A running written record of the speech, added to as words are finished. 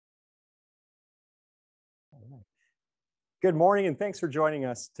Good morning, and thanks for joining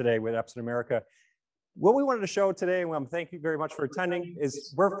us today with Epson America. What we wanted to show today, and thank you very much for attending,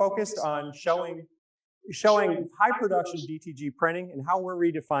 is we're focused on showing high production DTG printing and how we're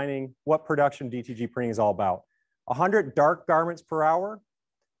redefining what production DTG printing is all about. 100 dark garments per hour,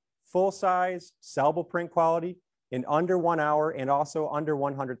 full size, sellable print quality in under 1 hour, and also under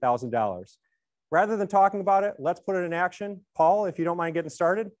 $100,000. Rather than talking about it, let's put it in action. Paul, if you don't mind getting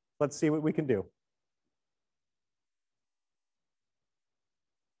started, let's see what we can do.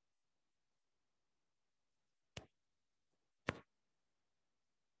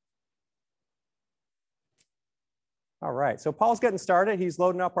 All right, so Paul's getting started. He's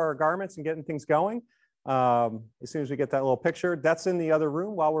loading up our garments and getting things going. As soon as we get that little picture, that's in the other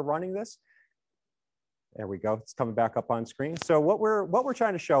room while we're running this. There we go, it's coming back up on screen. So what we're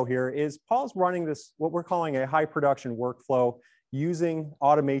trying to show here is Paul's running this, what we're calling a high production workflow using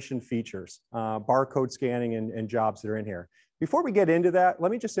automation features, barcode scanning and jobs that are in here. Before we get into that, let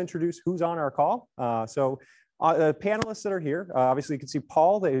me just introduce who's on our call. The panelists that are here, obviously you can see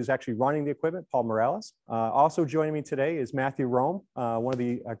Paul, who's actually running the equipment, Paul Morales. Also joining me today is Matthew Rome, one of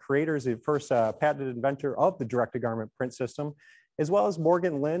the creators, the first patented inventor of the direct-to-garment print system, as well as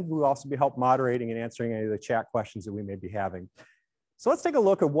Morgan Lynn, who will also be help moderating and answering any of the chat questions that we may be having. So let's take a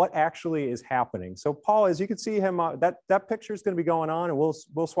look at what actually is happening. So Paul, as you can see him, that picture is going to be going on, and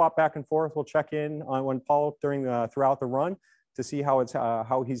we'll swap back and forth. We'll check in on when Paul throughout the run to see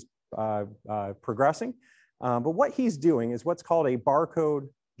how he's progressing. But what he's doing is what's called a barcode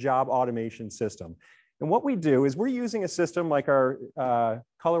job automation system. And what we do is we're using a system like our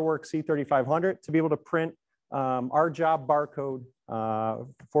ColorWorks C3500 to be able to print our job barcode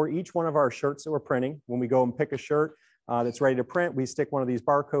for each one of our shirts that we're printing. When we go and pick a shirt that's ready to print, we stick one of these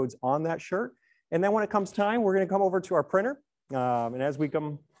barcodes on that shirt. And then when it comes time, we're going to come over to our printer. And as we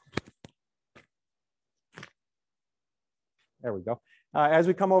come, there we go. As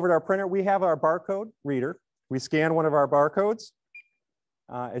we come over to our printer, we have our barcode reader. We scan one of our barcodes.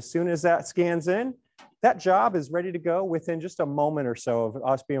 As soon as that scans in, that job is ready to go within just a moment or so of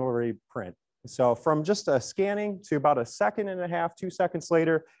us being able to print. So from just a scanning to about 1.5 seconds, 2 seconds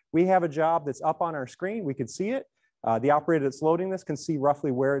later, we have a job that's up on our screen. We can see it. The operator that's loading this can see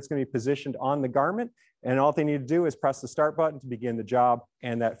roughly where it's going to be positioned on the garment. And all they need to do is press the start button to begin the job.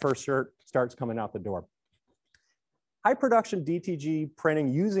 And that first shirt starts coming out the door. High production DTG printing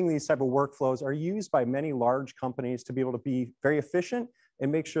using these type of workflows are used by many large companies to be able to be very efficient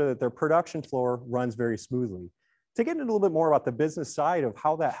and make sure that their production floor runs very smoothly. To get into a little bit more about the business side of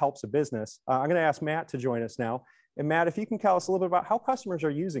how that helps a business, I'm going to ask Matt to join us now. And Matt, if you can tell us a little bit about how customers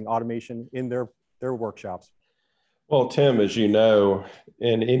are using automation in their workshops. Well, Tim, as you know,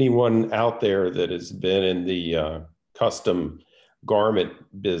 and anyone out there that has been in the custom garment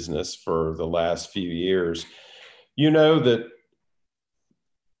business for the last few years, you know that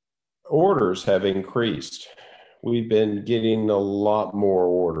orders have increased. We've been getting a lot more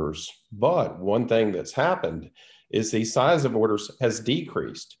orders, but one thing that's happened is the size of orders has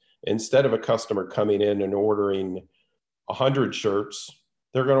decreased. Instead of a customer coming in and ordering 100 shirts,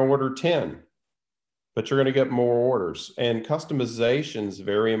 they're going to order 10, but you're going to get more orders. And customization is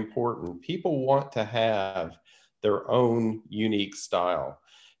very important. People want to have their own unique style.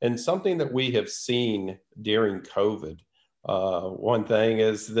 And something that we have seen during COVID, one thing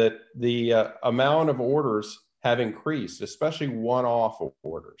is that the amount of orders have increased, especially one-off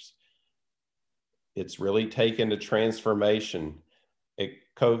orders. It's really taken a transformation.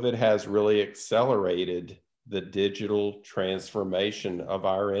 COVID has really accelerated the digital transformation of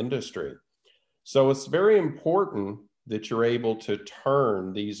our industry. So it's very important that you're able to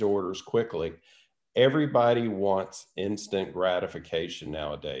turn these orders quickly. Everybody wants instant gratification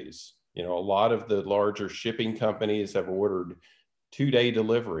nowadays. You know, a lot of the larger shipping companies have ordered 2-day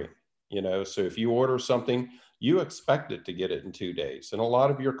delivery. You know, so if you order something, you expect it to get it in 2 days. And a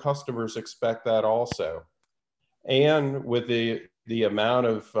lot of your customers expect that also. And with the amount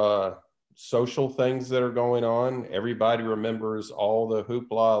of social things that are going on, everybody remembers all the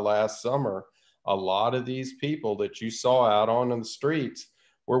hoopla last summer. A lot of these people that you saw out on the streets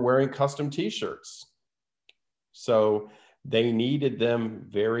were wearing custom t-shirts. So they needed them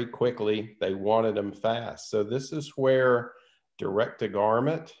very quickly. They wanted them fast. So this is where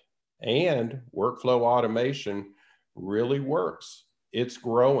direct-to-garment and workflow automation really works. It's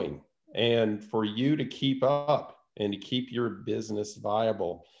growing. And for you to keep up and to keep your business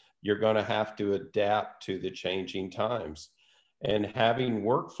viable, you're going to have to adapt to the changing times. And having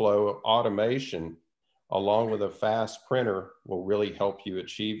workflow automation along with a fast printer will really help you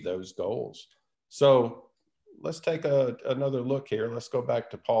achieve those goals. So let's take another look here. Let's go back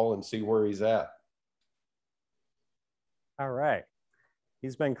to Paul and see where he's at. All right.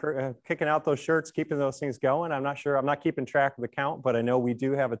 He's been kicking out those shirts, keeping those things going. I'm not sure, I'm not keeping track of the count, but I know we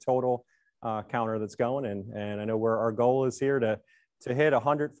do have a total counter that's going. And I know where our goal is here to hit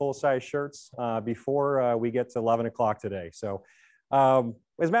 100 full-size shirts before we get to 11 o'clock today. So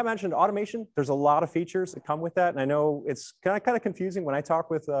as Matt mentioned, automation, there's a lot of features that come with that. And I know it's kind of confusing when I talk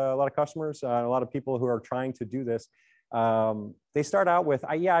with a lot of customers, a lot of people who are trying to do this. They start out with,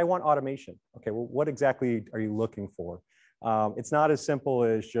 yeah, I want automation. Okay, well, what exactly are you looking for? It's not as simple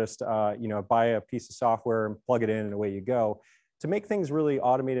as just, buy a piece of software and plug it in and away you go. To make things really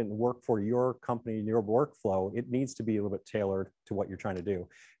automated and work for your company and your workflow, it needs to be a little bit tailored to what you're trying to do.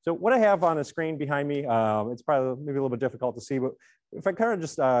 So what I have on the screen behind me, it's probably maybe a little bit difficult to see, but if I kind of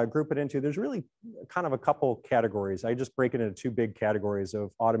just group it into, there's really kind of a couple categories. I just break it into two big categories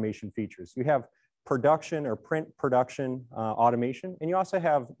of automation features. You have production or print production automation, and you also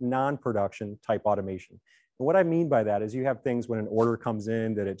have non-production type automation. And what I mean by that is you have things when an order comes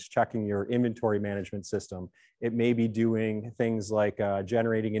in that it's checking your inventory management system. It may be doing things like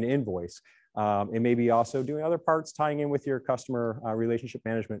generating an invoice. It may be also doing other parts tying in with your customer relationship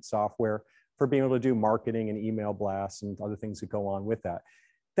management software for being able to do marketing and email blasts and other things that go on with that.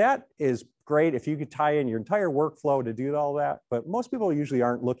 That is great if you could tie in your entire workflow to do all that, but most people usually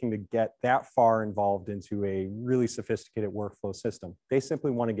aren't looking to get that far involved into a really sophisticated workflow system. They simply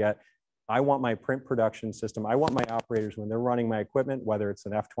want to get, I want my print production system. I want my operators when they're running my equipment, whether it's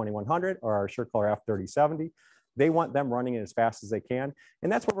an F2100 or our SureColor F3070, they want them running it as fast as they can. And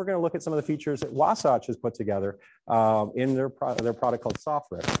that's what we're going to look at some of the features that Wasatch has put together in their product called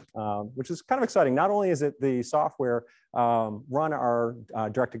Software, which is kind of exciting. Not only is it the software run our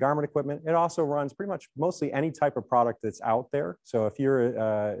direct-to-garment equipment, it also runs pretty much mostly any type of product that's out there. So if you're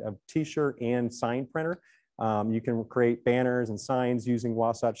a t-shirt and sign printer, you can create banners and signs using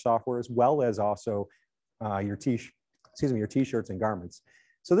Wasatch software, as well as also your t-shirts and garments.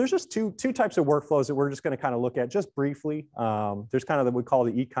 So there's just two types of workflows that we're just going to kind of look at just briefly. There's kind of what we call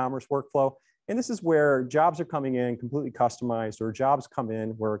the e-commerce workflow. And this is where jobs are coming in completely customized, or jobs come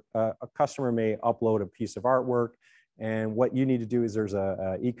in where a customer may upload a piece of artwork. And what you need to do is there's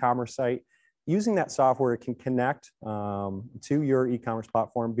a e-commerce site. Using that software, it can connect to your e-commerce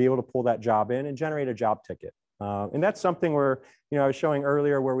platform, be able to pull that job in and generate a job ticket. And that's something where, I was showing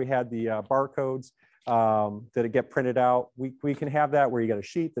earlier where we had the barcodes that get printed out. We can have that where you get a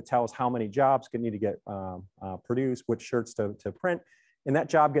sheet that tells how many jobs need to get produced, which shirts to print, and that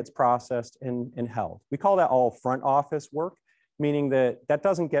job gets processed and held. We call that all front office work, meaning that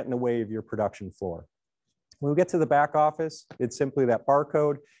doesn't get in the way of your production floor. When we get to the back office, it's simply that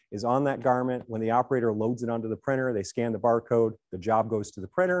barcode is on that garment. When the operator loads it onto the printer, they scan the barcode, the job goes to the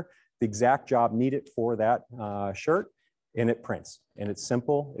printer, the exact job needed for that shirt, and it prints. And it's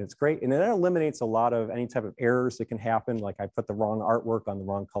simple, and it's great. And then it eliminates a lot of any type of errors that can happen, like I put the wrong artwork on the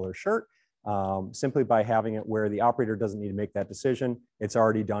wrong color shirt, simply by having it where the operator doesn't need to make that decision. It's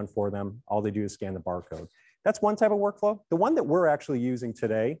already done for them. All they do is scan the barcode. That's one type of workflow. The one that we're actually using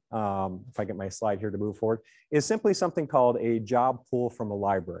today, if I get my slide here to move forward, is simply something called a job pull from a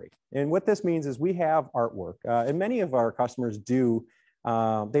library. And what this means is we have artwork, and many of our customers do.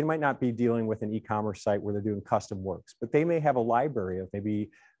 They might not be dealing with an e-commerce site where they're doing custom works, but they may have a library of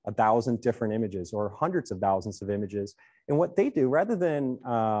maybe 1,000 different images or hundreds of thousands of images. And what they do, rather than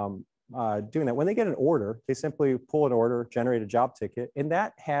doing that, when they get an order, they simply pull an order, generate a job ticket, and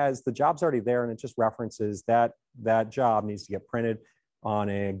that has the job's already there, and it just references that job needs to get printed on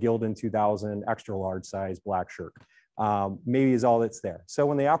a Gildan 2000 extra large size black shirt. Maybe is all that's there. So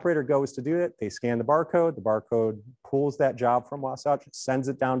when the operator goes to do it, they scan the barcode pulls that job from Wasatch, sends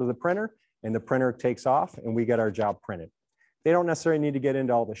it down to the printer, and the printer takes off, and we get our job printed. They don't necessarily need to get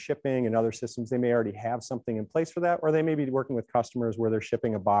into all the shipping and other systems. They may already have something in place for that, or they may be working with customers where they're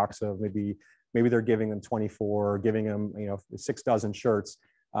shipping a box of maybe they're giving them 24 or giving them 6 dozen shirts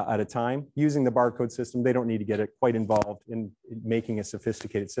at a time. Using the barcode system, they don't need to get it quite involved in making a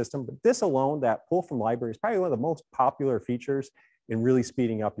sophisticated system. But this alone, that pull from library, is probably one of the most popular features in really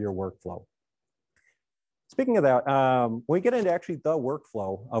speeding up your workflow. Speaking of that, when we get into actually the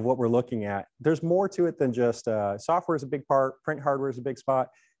workflow of what we're looking at, there's more to it than just software is a big part, print hardware is a big spot.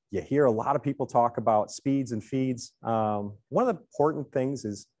 You hear a lot of people talk about speeds and feeds. One of the important things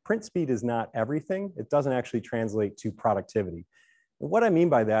is print speed is not everything. It doesn't actually translate to productivity. And what I mean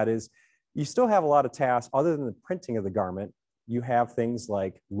by that is you still have a lot of tasks other than the printing of the garment. You have things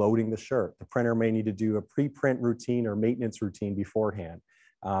like loading the shirt. The printer may need to do a pre-print routine or maintenance routine beforehand.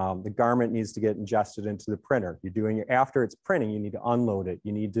 The garment needs to get ingested into the printer. You're doing it after it's printing, you need to unload it.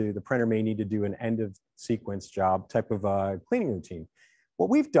 The printer may need to do an end of sequence job type of cleaning routine. What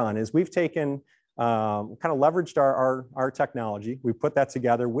we've done is we've taken kind of leveraged our technology. We put that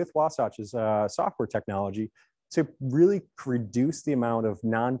together with Wasatch's software technology to really reduce the amount of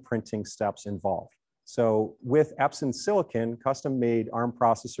non-printing steps involved. So with Epson Silicon, custom-made ARM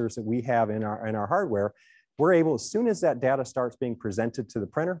processors that we have in our hardware, we're able, as soon as that data starts being presented to the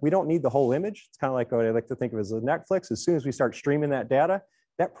printer, we don't need the whole image. It's kind of like what I like to think of as a Netflix. As soon as we start streaming that data,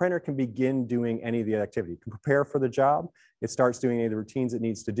 that printer can begin doing any of the activity. It can prepare for the job. It starts doing any of the routines it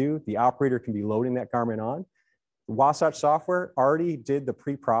needs to do. The operator can be loading that garment on. The Wasatch software already did the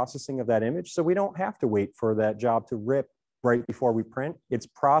pre-processing of that image, so we don't have to wait for that job to rip right before we print. It's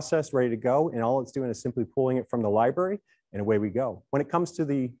processed, ready to go, and all it's doing is simply pulling it from the library, and away we go. When it comes to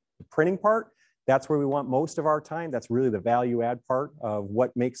the printing part, that's where we want most of our time. That's really the value add part of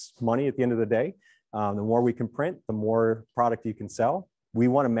what makes money at the end of the day. The more we can print, the more product you can sell. We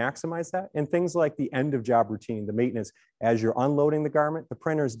want to maximize that. And things like the end of job routine, the maintenance, as you're unloading the garment, the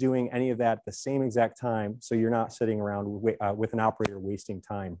printer is doing any of that at the same exact time. So you're not sitting around with an operator wasting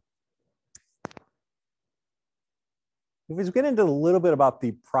time. If we get into a little bit about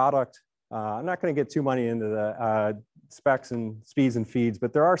the product, I'm not going to get too much into the specs and speeds and feeds,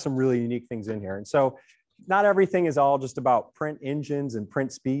 but there are some really unique things in here. And so not everything is all just about print engines and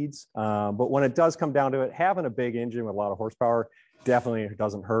print speeds. But when it does come down to it, having a big engine with a lot of horsepower definitely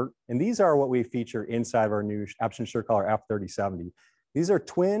doesn't hurt. And these are what we feature inside of our new Epson SureColor F3070. These are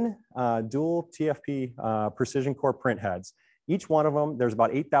twin dual TFP precision core print heads. Each one of them, there's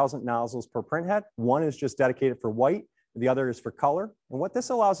about 8,000 nozzles per print head. One is just dedicated for white, the other is for color. And what this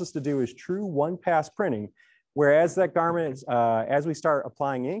allows us to do is true one-pass printing, whereas that garment is, as we start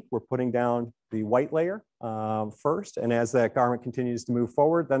applying ink, we're putting down the white layer first. And as that garment continues to move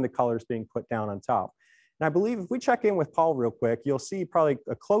forward, then the color is being put down on top. And I believe if we check in with Paul real quick, you'll see probably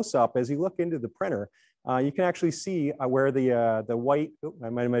a close-up as you look into the printer. You can actually see where the white, I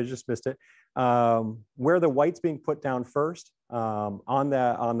might have just missed it, where the white's being put down first on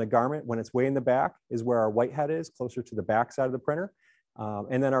the garment. When it's way in the back is where our white head is, closer to the back side of the printer.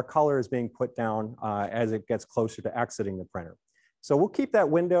 And then our color is being put down as it gets closer to exiting the printer. So we'll keep that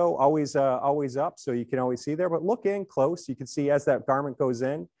window always up so you can always see there, but look in close. You can see as that garment goes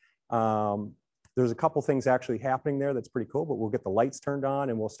in, there's a couple things actually happening there that's pretty cool, but we'll get the lights turned on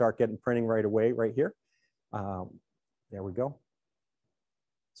and we'll start getting printing right away right here. There we go.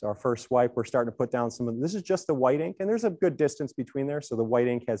 So our first swipe, we're starting to put down some of, this is just the white ink, and there's a good distance between there. So the white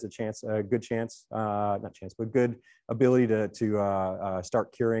ink has a good chance, not chance, but good ability to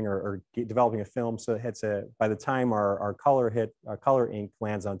start curing or developing a film. So it hits by the time our color ink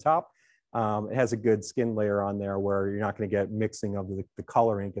lands on top, it has a good skin layer on there where you're not going to get mixing of the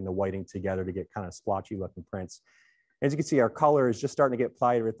color ink and the white ink together to get kind of splotchy looking prints. As you can see, our color is just starting to get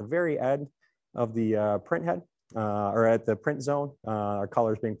applied at the very end of the print head. Or at the print zone, our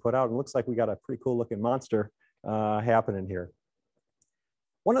color is being put out. It looks like we got a pretty cool looking monster happening here.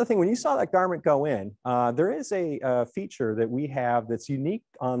 One other thing, when you saw that garment go in, there is a feature that we have that's unique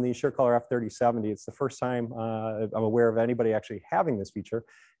on the SureColor F3070. It's the first time I'm aware of anybody actually having this feature.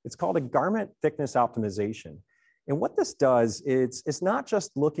 It's called a garment thickness optimization. And what this does is it's not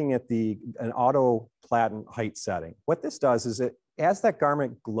just looking at an auto platen height setting. What this does is as that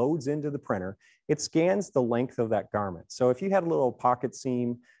garment loads into the printer, it scans the length of that garment. So if you had a little pocket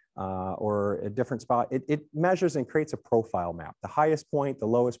seam or a different spot, it measures and creates a profile map, the highest point, the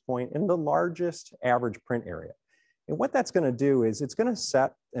lowest point, and the largest average print area. And what that's going to do is it's going to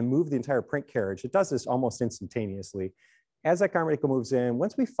set and move the entire print carriage. It does this almost instantaneously. As that garment moves in,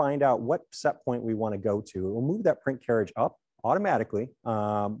 once we find out what set point we want to go to, we'll move that print carriage up automatically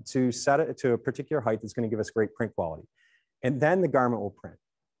to set it to a particular height that's going to give us great print quality. And then the garment will print.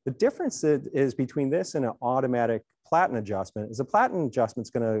 The difference is between this and an automatic platen adjustment is a platen adjustment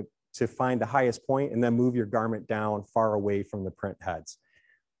is going to find the highest point and then move your garment down far away from the print heads.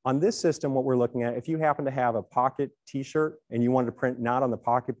 On this system, what we're looking at, if you happen to have a pocket t-shirt and you want to print not on the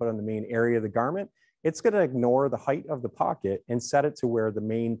pocket, but on the main area of the garment, it's going to ignore the height of the pocket and set it to where the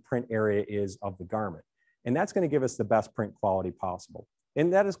main print area is of the garment. And that's going to give us the best print quality possible.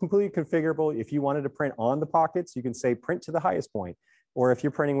 And that is completely configurable. If you wanted to print on the pockets, you can say print to the highest point. Or if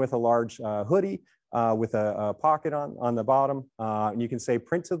you're printing with a large hoodie with a pocket on the bottom, you can say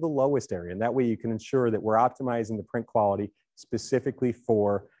print to the lowest area. And that way you can ensure that we're optimizing the print quality specifically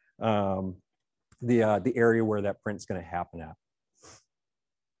for the area where that print's going to happen at.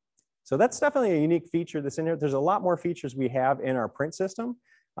 So that's definitely a unique feature that's in here. There's a lot more features we have in our print system.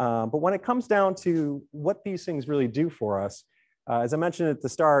 But when it comes down to what these things really do for us, as I mentioned at the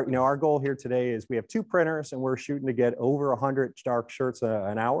start, our goal here today is we have 2 printers and we're shooting to get over 100 dark shirts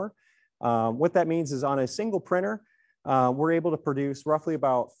an hour. What that means is on a single printer, we're able to produce roughly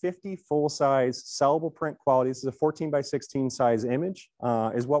about 50 full-size sellable print quality. This is a 14 by 16 size image,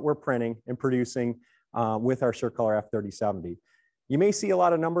 is what we're printing and producing with our SureColor F3070. You may see a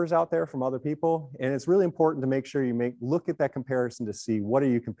lot of numbers out there from other people, and it's really important to make sure you look at that comparison to see what are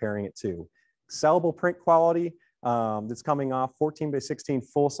you comparing it to. Sellable print quality that's coming off 14 by 16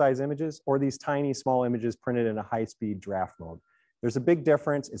 full-size images, or these tiny small images printed in a high-speed draft mode. There's a big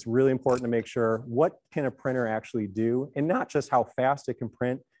difference. It's really important to make sure what can a printer actually do, and not just how fast it can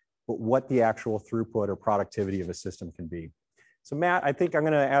print, but what the actual throughput or productivity of a system can be. So Matt, I think I'm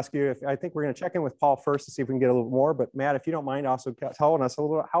going to ask you, I think we're going to check in with Paul first to see if we can get a little more, but Matt, if you don't mind also telling us a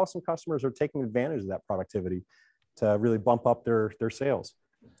little bit how some customers are taking advantage of that productivity to really bump up their sales.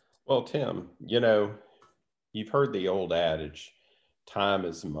 Well, Tim, you know, you've heard the old adage, time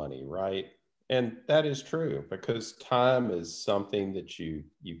is money, right? And that is true, because time is something that you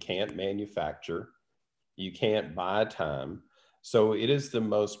can't manufacture. You can't buy time. So it is the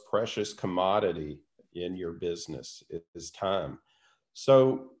most precious commodity in your business, is time.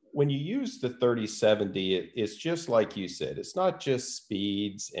 So when you use the 3070, it's just like you said, it's not just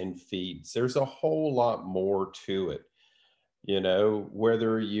speeds and feeds. There's a whole lot more to it. You know,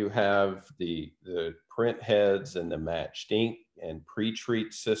 whether you have the print heads and the matched ink and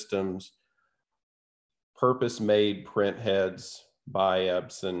pre-treat systems, purpose-made print heads by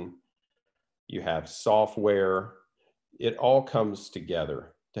Epson, you have software, it all comes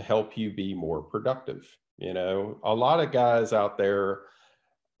together to help you be more productive. You know, a lot of guys out there,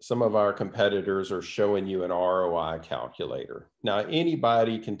 some of our competitors are showing you an ROI calculator. Now,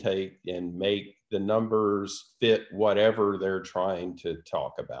 anybody can take and make the numbers fit whatever they're trying to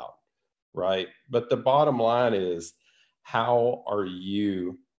talk about, right? But the bottom line is, how are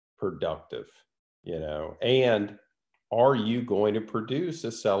you productive? You know, and are you going to produce a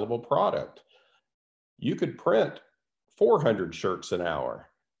sellable product? You could print 400 shirts an hour,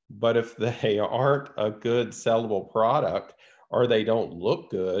 but if they aren't a good sellable product, or they don't look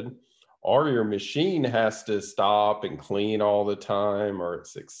good, or your machine has to stop and clean all the time, or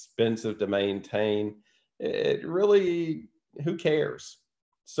it's expensive to maintain, it really, who cares?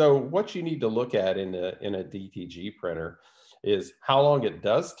 So what you need to look at in a DTG printer is how long it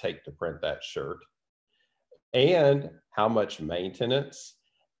does take to print that shirt, and how much maintenance,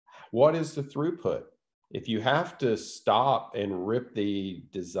 what is the throughput? If you have to stop and rip the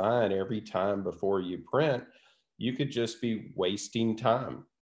design every time before you print, you could just be wasting time.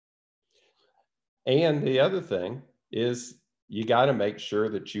 And the other thing is, you got to make sure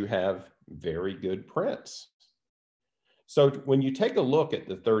that you have very good prints. So when you take a look at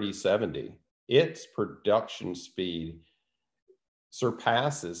the 3070, its production speed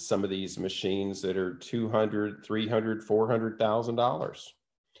surpasses some of these machines that are $200,000, $300,000, $400,000.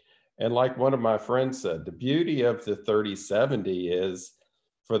 And like one of my friends said, the beauty of the 3070 is,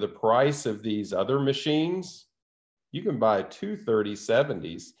 for the price of these other machines, you can buy two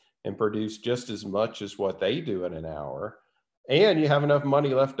 3070s and produce just as much as what they do in an hour. And you have enough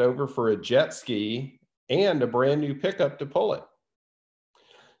money left over for a jet ski and a brand new pickup to pull it.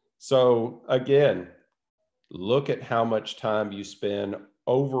 So again, look at how much time you spend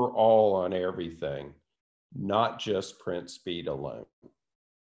overall on everything, not just print speed alone.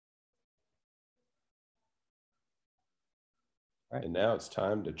 Right. And now it's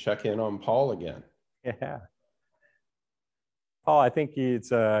time to check in on Paul again. Yeah. Paul, I think he's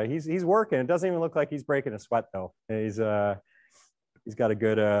working. It doesn't even look like he's breaking a sweat though. He's got a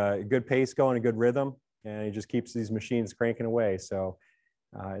good pace going, a good rhythm, and he just keeps these machines cranking away. So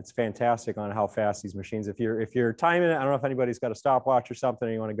it's fantastic on how fast these machines. If you're timing it, I don't know if anybody's got a stopwatch or something,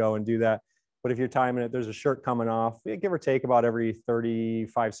 and you want to go and do that. But if you're timing it, there's a shirt coming off, give or take about every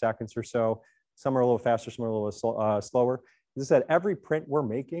 35 seconds or so. Some are a little faster, some are a little slower. As I said, every print we're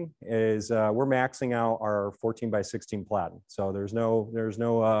making is we're maxing out our 14 by 16 platen. So there's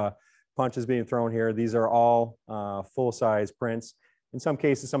no punches being thrown here. These are all full size prints. In some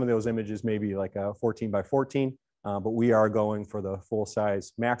cases, some of those images may be like a 14 by 14, but we are going for the full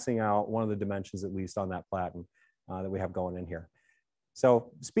size, maxing out one of the dimensions at least on that platen that we have going in here.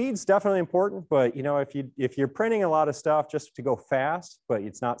 So speed's definitely important, but you know, if you're printing a lot of stuff just to go fast, but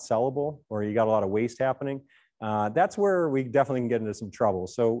it's not sellable, or you got a lot of waste happening, that's where we definitely can get into some trouble.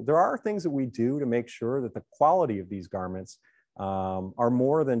 So there are things that we do to make sure that the quality of these garments are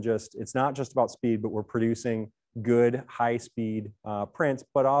more than just, it's not just about speed, but we're producing good high speed prints,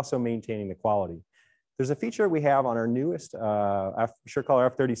 but also maintaining the quality. There's a feature we have on our newest SureColor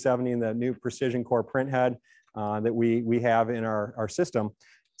F3070 and the new Precision Core print head that we have in our system.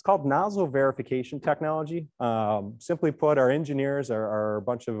 It's called nozzle verification technology. Simply put, our engineers are a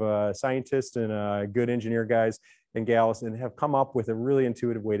bunch of scientists and good engineer guys and gals and have come up with a really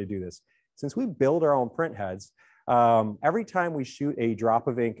intuitive way to do this. Since we build our own print heads, every time we shoot a drop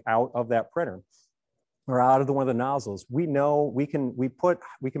of ink out of that printer or out of one of the nozzles, we know we can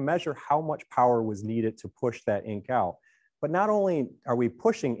measure how much power was needed to push that ink out. But not only are we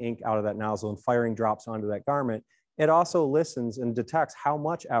pushing ink out of that nozzle and firing drops onto that garment, it also listens and detects how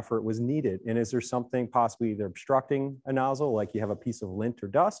much effort was needed. And is there something possibly either obstructing a nozzle, like you have a piece of lint or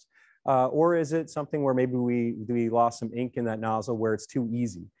dust, or is it something where maybe we lost some ink in that nozzle where it's too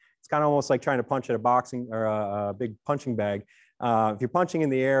easy? It's kind of almost like trying to punch at a boxing or a big punching bag. If you're punching in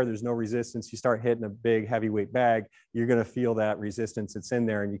the air, there's no resistance. You start hitting a big heavyweight bag, you're going to feel that resistance that's in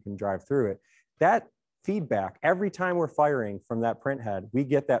there and you can drive through it. That feedback, every time we're firing from that print head, we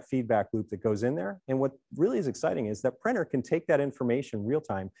get that feedback loop that goes in there. And what really is exciting is that printer can take that information real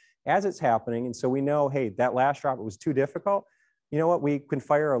time as it's happening. And so we know, hey, that last drop, it was too difficult. You know what, we can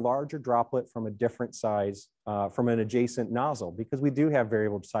fire a larger droplet from a different size, from an adjacent nozzle, because we do have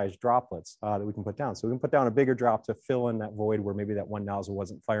variable size droplets that we can put down. So we can put down a bigger drop to fill in that void where maybe that one nozzle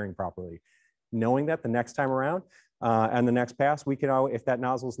wasn't firing properly. Knowing that the next time around and the next pass, we can, if that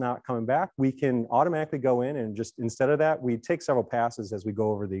nozzle's not coming back, we can automatically go in and just, instead of that, we take several passes as we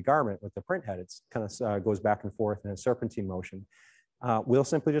go over the garment with the print head. It's kind of goes back and forth in a serpentine motion. We'll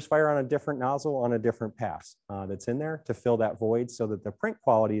simply just fire on a different nozzle on a different pass that's in there to fill that void so that the print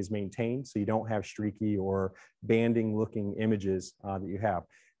quality is maintained, so you don't have streaky or banding looking images that you have.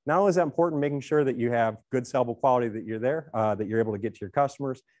 Not only is that important, making sure that you have good sellable quality that you're there, that you're able to get to your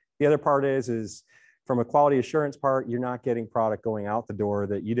customers. The other part is from a quality assurance part, you're not getting product going out the door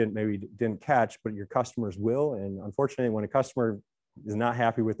that you maybe didn't catch, but your customers will. And unfortunately, when a customer is not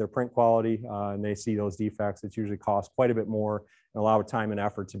happy with their print quality and they see those defects, it's usually cost quite a bit more and a lot of time and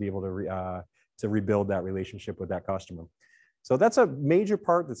effort to be able to rebuild that relationship with that customer. So that's a major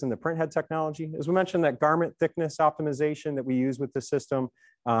part that's in the print head technology. As we mentioned, that garment thickness optimization that we use with the system,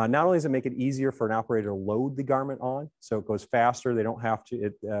 not only does it make it easier for an operator to load the garment on, so it goes faster, they don't have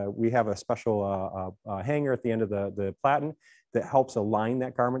to, we have a special hanger at the end of the platen that helps align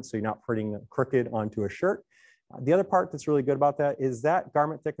that garment so you're not putting it crooked onto a shirt. The other part that's really good about that is that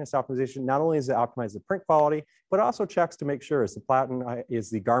garment thickness optimization, not only does it optimize the print quality, but also checks to make sure is the platen, is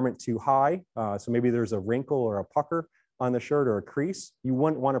the garment too high? So maybe there's a wrinkle or a pucker on the shirt or a crease. You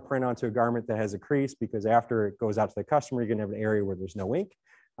wouldn't want to print onto a garment that has a crease because after it goes out to the customer, you're going to have an area where there's no ink.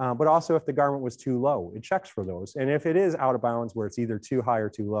 But also if the garment was too low, it checks for those. And if it is out of bounds where it's either too high or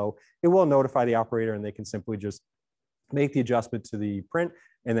too low, it will notify the operator and they can simply just make the adjustment to the print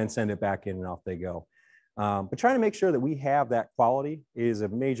and then send it back in and off they go. But trying to make sure that we have that quality is a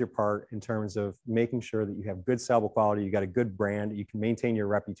major part in terms of making sure that you have good sellable quality, you got a good brand, you can maintain your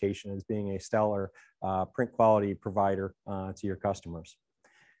reputation as being a stellar print quality provider to your customers.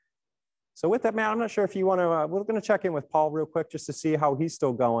 So with that, Matt, I'm not sure if you want to, we're going to check in with Paul real quick just to see how he's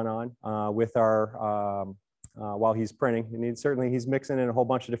still going on with our, while he's printing. And certainly he's mixing in a whole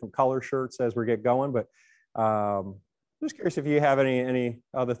bunch of different color shirts as we get going, but I'm just curious if you have any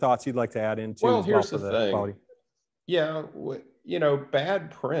other thoughts you'd like to add into. Well, here's the thing. Quality. Yeah, you know, bad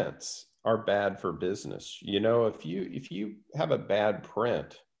prints are bad for business. You know, if you have a bad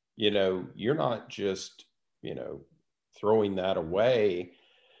print, you know, you're not just, you know, throwing that away.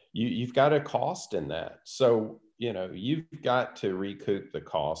 You've got a cost in that. So, you know, you've got to recoup the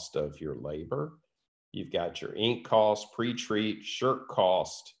cost of your labor. You've got your ink cost, pre-treat, shirt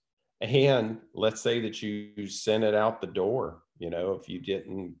cost. And let's say that you send it out the door, you know, if you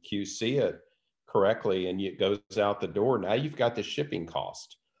didn't QC it correctly and it goes out the door, now you've got the shipping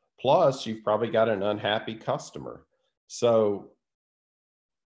cost. Plus, you've probably got an unhappy customer. So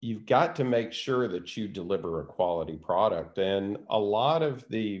you've got to make sure that you deliver a quality product. And a lot of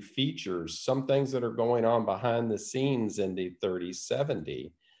the features, some things that are going on behind the scenes in the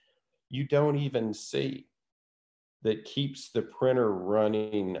 3070, you don't even see, that keeps the printer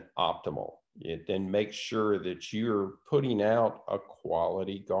running optimal. And make sure that you're putting out a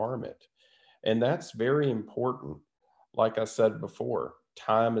quality garment. And that's very important. Like I said before,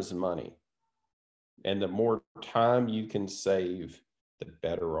 time is money. And the more time you can save, the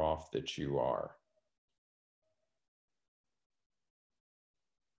better off that you are.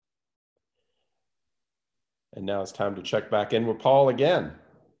 And now it's time to check back in with Paul again.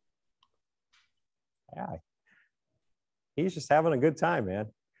 Yeah. He's just having a good time, man.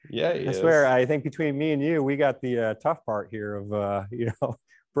 Yeah, I swear, I think between me and you, we got the tough part here of, you know,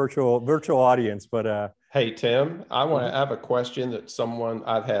 virtual audience. But hey, Tim, I have a question that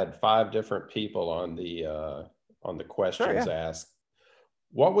I've had 5 different people on the questions sure, yeah. asked.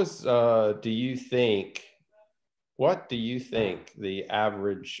 What was, do you think What do you think the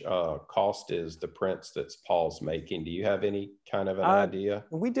average cost is, the prints that Paul's making? Do you have any kind of an idea?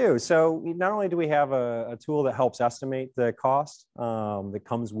 We do. So not only do we have a tool that helps estimate the cost that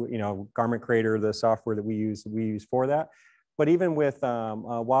comes with, Garment Creator, the software that we use for that. But even with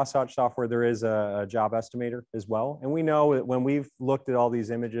Wasatch software, there is a job estimator as well. And we know that when we've looked at all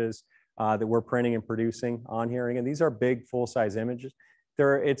these images that we're printing and producing on here, and again, these are big full-size images.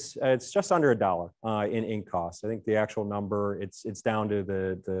 It's just under $1 in ink cost. I think the actual number, it's down to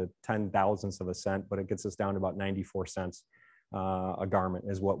the 10,000ths of a cent, but it gets us down to about 94 cents a garment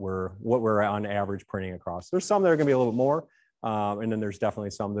is what we're on average printing across. There's some that are going to be a little bit more, and then there's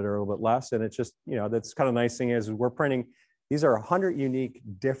definitely some that are a little bit less. And it's just, that's kind of nice thing is we're printing. These are 100 unique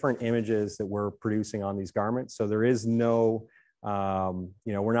different images that we're producing on these garments. So there is no,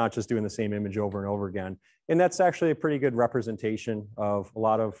 we're not just doing the same image over and over again. And that's actually a pretty good representation of a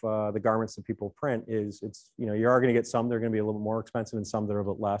lot of the garments that people print is you are going to get some that are going to be a little bit more expensive and some that are a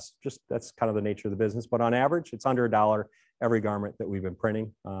bit less. Just that's kind of the nature of the business. But on average, it's under $1 every garment that we've been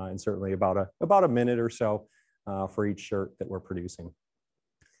printing, and certainly about a minute or so for each shirt that we're producing.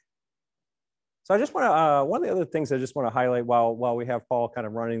 So I just want to, one of the other things I just want to highlight while we have Paul kind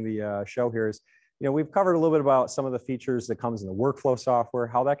of running the show here is, we've covered a little bit about some of the features that comes in the workflow software,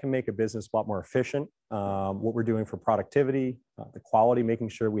 how that can make a business a lot more efficient, what we're doing for productivity, the quality, making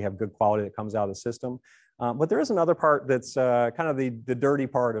sure we have good quality that comes out of the system. But there is another part that's kind of the dirty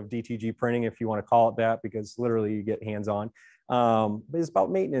part of DTG printing, if you want to call it that, because literally you get hands-on. But it's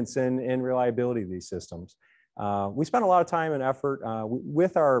about maintenance and reliability of these systems. We spent a lot of time and effort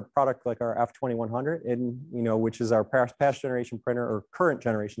with our product like our F2100, and which is our past generation printer, or current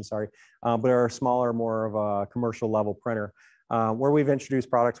generation, sorry, but our smaller, more of a commercial level printer, where we've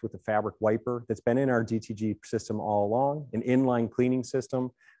introduced products with the fabric wiper that's been in our DTG system all along, an inline cleaning system,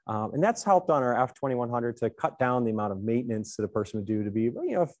 and that's helped on our F2100 to cut down the amount of maintenance that a person would do to be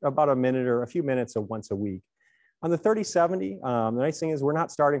about a minute or a few minutes of once a week. On the 3070, the nice thing is we're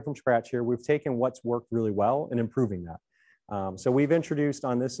not starting from scratch here. We've taken what's worked really well and improving that. So we've introduced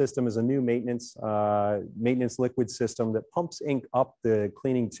on this system is a new maintenance liquid system that pumps ink up the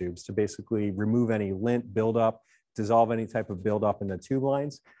cleaning tubes to basically remove any lint buildup, dissolve any type of buildup in the tube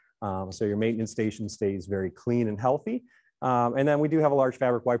lines. So your maintenance station stays very clean and healthy. And then we do have a large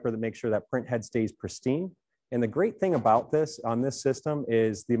fabric wiper that makes sure that print head stays pristine. And the great thing about this on this system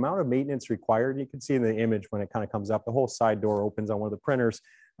is the amount of maintenance required. You can see in the image when it kind of comes up, the whole side door opens on one of the printers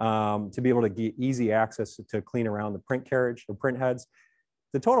to be able to get easy access to clean around the print carriage, the print heads.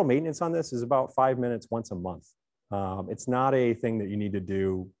 The total maintenance on this is about 5 minutes once a month. It's not a thing that you need to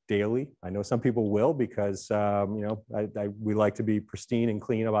do daily. I know some people will because we like to be pristine and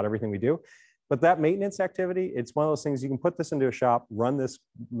clean about everything we do. But that maintenance activity, it's one of those things you can put this into a shop, run this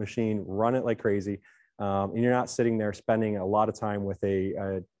machine, run it like crazy. And you're not sitting there spending a lot of time with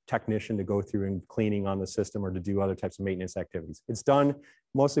a technician to go through and cleaning on the system or to do other types of maintenance activities. It's done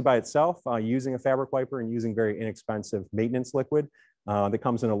mostly by itself using a fabric wiper and using very inexpensive maintenance liquid that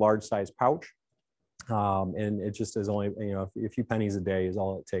comes in a large size pouch. And it just is only, a few pennies a day is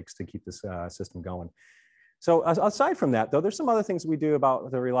all it takes to keep this system going. So aside from that, though, there's some other things we do about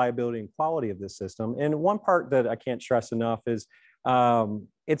the reliability and quality of this system. And one part that I can't stress enough is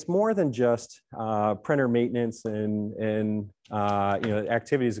it's more than just printer maintenance and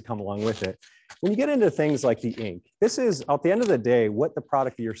activities that come along with it. When you get into things like the ink, this is at the end of the day, what the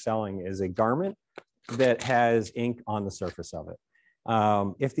product you're selling is a garment that has ink on the surface of it.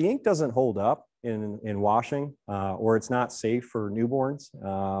 If the ink doesn't hold up in washing or it's not safe for newborns,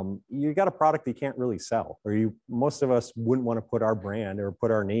 you got a product you can't really sell, or most of us wouldn't want to put our brand or put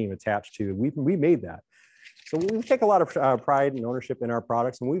our name attached to. We made that. So we take a lot of pride and ownership in our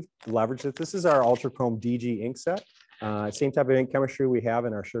products, and we've leveraged it. This is our Ultra Chrome DG ink set. Same type of ink chemistry we have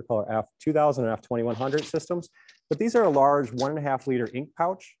in our SureColor F2000 and F2100 systems. But these are a large 1.5 liter ink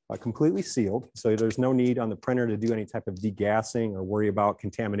pouch, completely sealed. So there's no need on the printer to do any type of degassing or worry about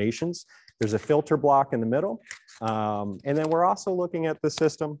contaminations. There's a filter block in the middle. And then we're also looking at the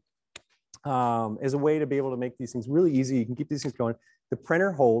system as a way to be able to make these things really easy. You can keep these things going. The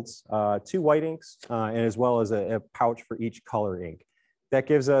printer holds 2 white inks and as well as a pouch for each color ink. That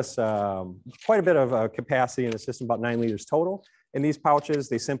gives us quite a bit of capacity in the system, about 9 liters total. And these pouches,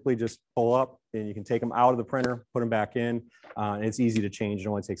 they simply just pull up and you can take them out of the printer, put them back in, and it's easy to change. It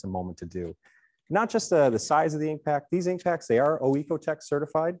only takes a moment to do. Not just the size of the ink pack. These ink packs, they are OECOTEX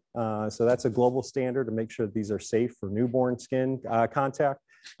certified. So that's a global standard to make sure that these are safe for newborn skin contact,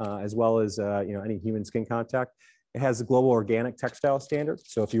 as well as any human skin contact. It has a global organic textile standard.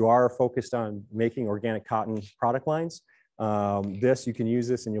 So if you are focused on making organic cotton product lines, You can use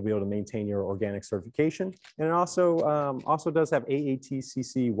this and you'll be able to maintain your organic certification. And it also does have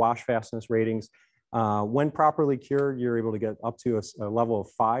AATCC wash fastness ratings. When properly cured, you're able to get up to a level of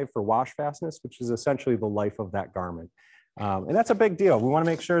 5 for wash fastness, which is essentially the life of that garment. And that's a big deal. We want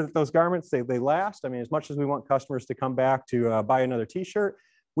to make sure that those garments, they last. I mean, as much as we want customers to come back to buy another t-shirt,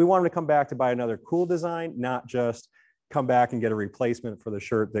 we want them to come back to buy another cool design, not just come back and get a replacement for the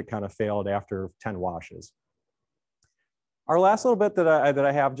shirt that kind of failed after 10 washes. Our last little bit that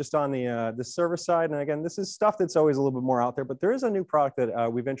I have just on the service side, and again, this is stuff that's always a little bit more out there, but there is a new product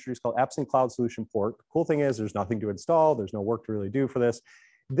that we've introduced called Epson Cloud Solution Port. The cool thing is there's nothing to install. There's no work to really do for this.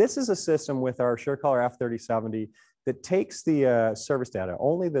 This is a system with our SureColor F3070 that takes the service data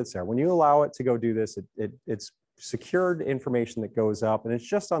only that's there. When you allow it to go do this, it's secured information that goes up, and it's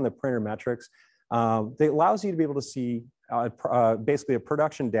just on the printer metrics. That allows you to be able to see basically a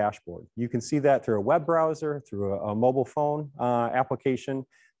production dashboard. You can see that through a web browser, through a mobile phone application,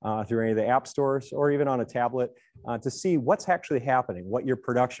 through any of the app stores, or even on a tablet to see what's actually happening, what your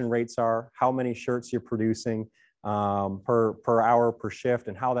production rates are, how many shirts you're producing per hour, per shift,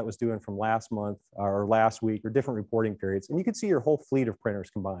 and how that was doing from last month or last week or different reporting periods. And you can see your whole fleet of printers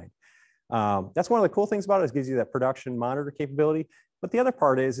combined. That's one of the cool things about it, is it gives you that production monitor capability. But the other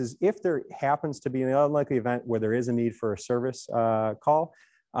part is if there happens to be an unlikely event where there is a need for a service call,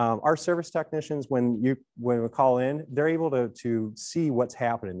 our service technicians, when we call in, they're able to see what's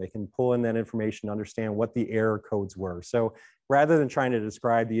happening. They can pull in that information, understand what the error codes were. So rather than trying to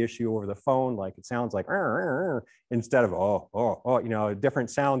describe the issue over the phone, like it sounds like, instead of, a different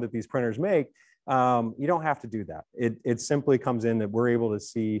sound that these printers make, you don't have to do that. It simply comes in that we're able to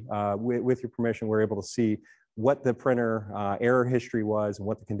see, with your permission, we're able to see what the printer error history was and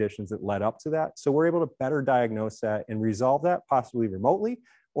what the conditions that led up to that. So we're able to better diagnose that and resolve that, possibly remotely,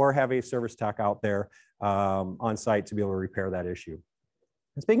 or have a service tech out there on site to be able to repair that issue.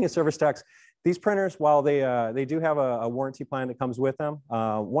 And speaking of service techs, these printers, while they do have a warranty plan that comes with them,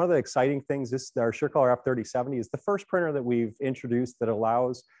 one of the exciting things is our SureColor F3070 is the first printer that we've introduced that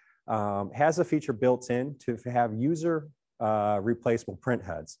allows, has a feature built in to have user replaceable print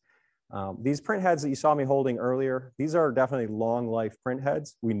heads. These print heads that you saw me holding earlier, these are definitely long life print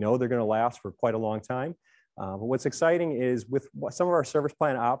heads. We know they're going to last for quite a long time. But what's exciting is with some of our service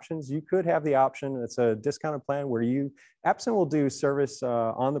plan options, you could have the option, it's a discounted plan where Epson will do service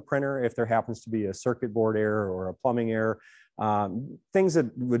on the printer if there happens to be a circuit board error or a plumbing error, things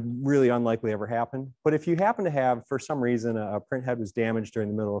that would really unlikely ever happen. But if you happen to have, for some reason, a print head was damaged during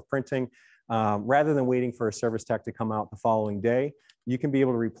the middle of printing, rather than waiting for a service tech to come out the following day, you can be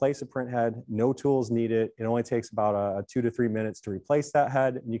able to replace a print head, no tools needed. It only takes about 2 to 3 minutes to replace that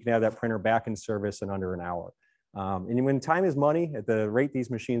head, and you can have that printer back in service in under an hour. And when time is money, at the rate these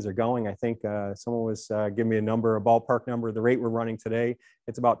machines are going, I think someone was giving me a ballpark number, the rate we're running today,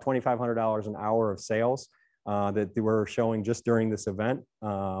 it's about $2,500 an hour of sales that we're showing just during this event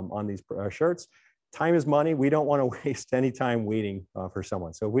on these shirts. Time is money. We don't want to waste any time waiting for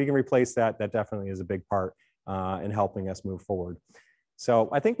someone. So if we can replace that, that definitely is a big part in helping us move forward. So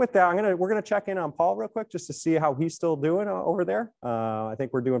I think with that, we're gonna check in on Paul real quick just to see how he's still doing over there. I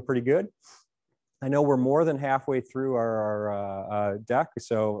think we're doing pretty good. I know we're more than halfway through our deck.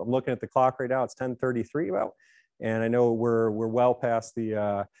 So I'm looking at the clock right now. It's 10:33 about, and I know we're well past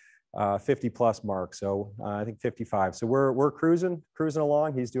the 50 plus mark. So I think 55. So we're cruising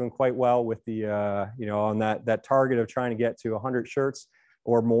along. He's doing quite well with the on that target of trying to get to 100 shirts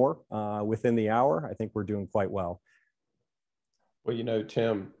or more within the hour. I think we're doing quite well. Well,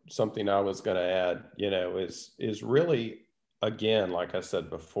 Tim, something I was going to add, is really, again, like I said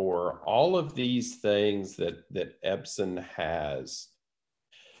before, all of these things that Epson has,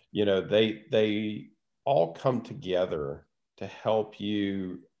 they all come together to help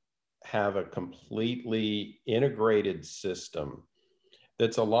you have a completely integrated system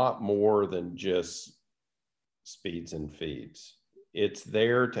that's a lot more than just speeds and feeds. It's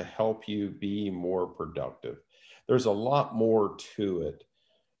there to help you be more productive. There's a lot more to it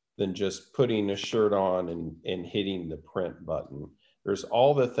than just putting a shirt on and hitting the print button. There's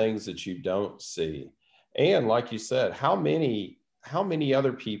all the things that you don't see. And like you said, how many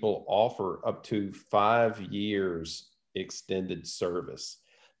other people offer up to 5 years extended service?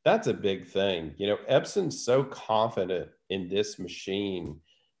 That's a big thing. Epson's so confident in this machine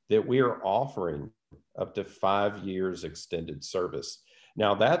that we are offering up to 5 years extended service.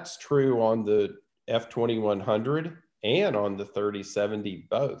 Now that's true on the F2100 and on the 3070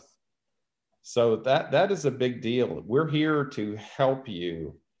 both. So that is a big deal. We're here to help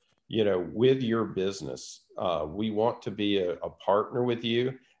you, with your business. We want to be a partner with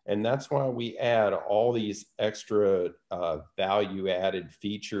you. And that's why we add all these extra value added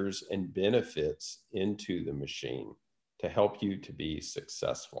features and benefits into the machine to help you to be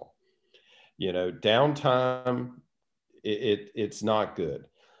successful. You know, downtime, it's not good.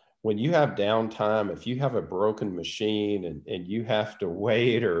 When you have downtime, if you have a broken machine and you have to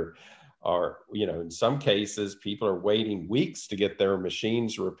wait, or, you know, in some cases, people are waiting weeks to get their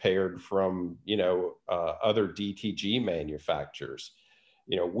machines repaired from, you know, other DTG manufacturers.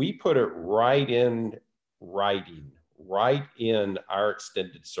 You know, we put it right in writing, right in our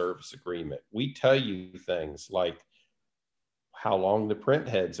extended service agreement. We tell you things like how long the print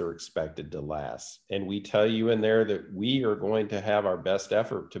heads are expected to last. And we tell you in there that we are going to have our best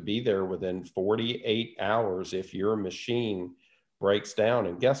effort to be there within 48 hours if your machine breaks down.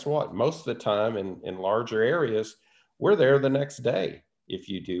 And guess what? Most of the time in larger areas, we're there the next day if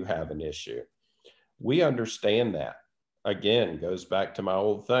you do have an issue. We understand that. Again, goes back to my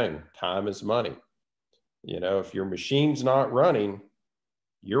old thing, time is money. You know, if your machine's not running,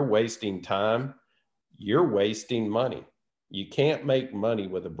 you're wasting time, you're wasting money. You can't make money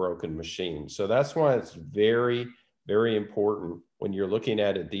with a broken machine. So that's why it's very, very important when you're looking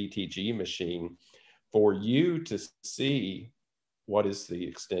at a DTG machine for you to see what is the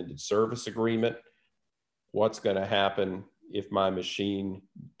extended service agreement, what's going to happen if my machine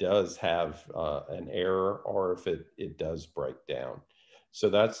does have an error, or if it does break down. So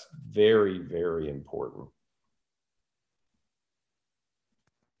that's very, very important.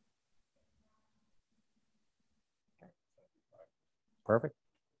 Perfect.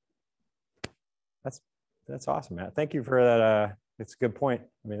 That's awesome, Matt. Thank you for that. It's a good point.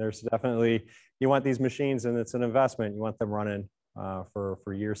 I mean, there's definitely, you want these machines and it's an investment. You want them running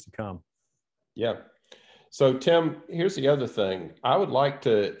for years to come. Yeah. So Tim, here's the other thing. I would like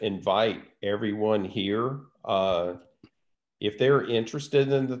to invite everyone here, if they're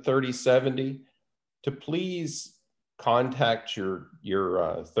interested in the 3070, to please contact your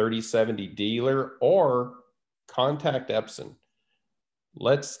 3070 dealer or contact Epson.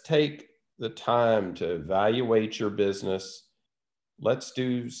 Let's take the time to evaluate your business. Let's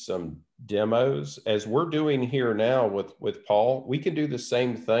do some demos. As we're doing here now with Paul, we can do the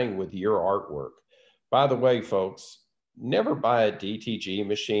same thing with your artwork. By the way, folks, never buy a DTG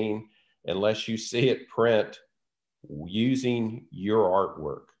machine unless you see it print using your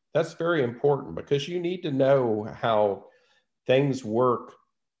artwork. That's very important because you need to know how things work,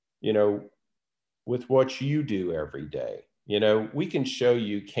 you know, with what you do every day. You know, we can show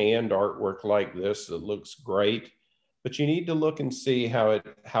you canned artwork like this that looks great, but you need to look and see how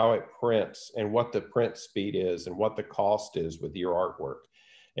it prints and what the print speed is and what the cost is with your artwork.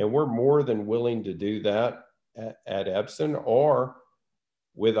 And we're more than willing to do that at Epson or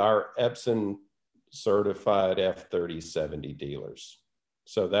with our Epson certified F3070 dealers.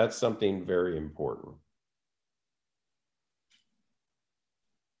 So that's something very important.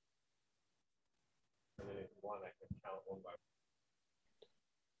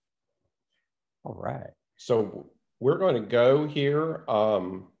 All right. So we're going to go here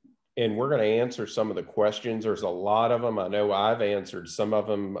and we're going to answer some of the questions. There's a lot of them. I know I've answered some of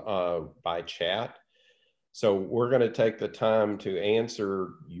them by chat. So we're going to take the time to answer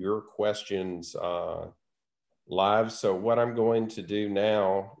your questions live. So what I'm going to do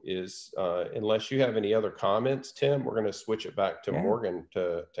now is, unless you have any other comments, Tim, we're going to switch it back to Morgan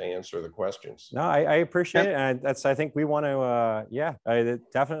to answer the questions. No, I appreciate it. And I think we want to,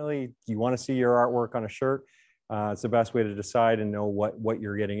 definitely, you want to see your artwork on a shirt. It's the best way to decide and know what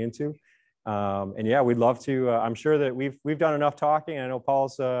you're getting into. And yeah, we'd love to. I'm sure that we've done enough talking. I know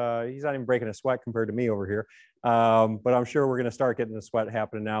Paul's he's not even breaking a sweat compared to me over here. But I'm sure we're going to start getting the sweat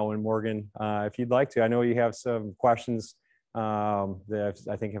happening now. And Morgan, if you'd like to, I know you have some questions that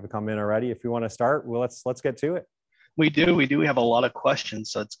I think have come in already. If you want to start, well, let's get to it. We do have a lot of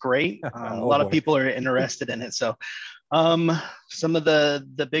questions, so it's great. A lot of people are interested in it. So some of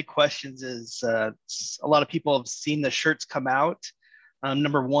the big questions is a lot of people have seen the shirts come out.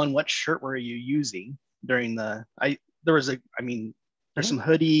 Number one, what shirt were you using during the, there's some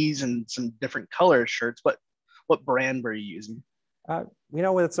hoodies and some different color shirts. What brand were you using?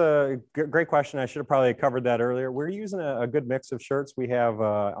 It's a great question. I should have probably covered that earlier. We're using a good mix of shirts. We have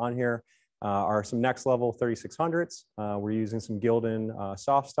on here are some next level 3600s. We're using some Gildan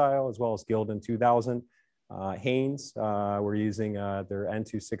soft style as well as Gildan 2000. Hanes, we're using their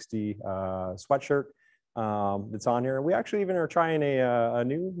N260 sweatshirt that's on here. We actually even are trying a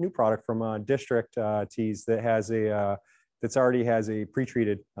new product from District Tees that has that's already has a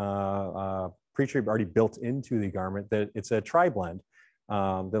pre-treated already built into the garment. That it's a tri-blend.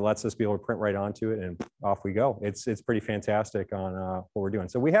 that lets us be able to print right onto it, and off we go. It's pretty fantastic on what we're doing.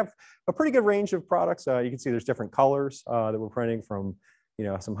 So we have a pretty good range of products. You can see there's different colors that we're printing from, you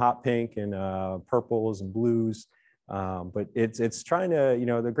know, some hot pink and purples and blues. But it's trying to, you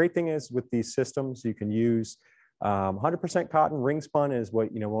know, the great thing is with these systems, you can use 100% cotton. Ring spun is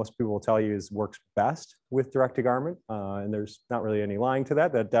what, you know, most people will tell you is works best with direct to garment. And there's not really any lying to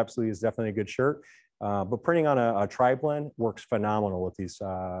that. That absolutely is definitely a good shirt. But printing on a tri-blend works phenomenal with these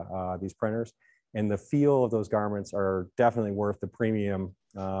printers. And the feel of those garments are definitely worth the premium.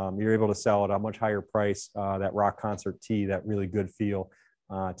 You're able to sell at a much higher price, that rock concert tee, that really good feel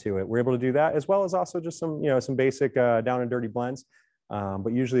to it. We're able to do that, as well as also just some, you know, some basic down and dirty blends.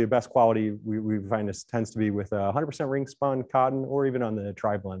 But usually the best quality we find this tends to be with 100% ring spun cotton, or even on the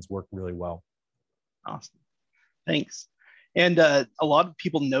tri-blends work really well. Awesome. Thanks. And a lot of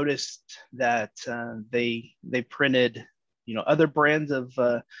people noticed that they printed, you know, other brands of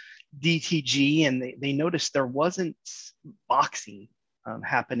DTG, and they noticed there wasn't boxing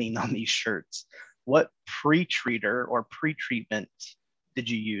happening on these shirts. What pre-treater or pre-treatment did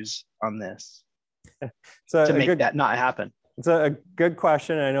you use on this to make that not happen? It's a good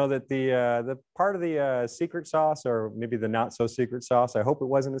question. I know that the part of the secret sauce, or maybe the not so secret sauce, I hope it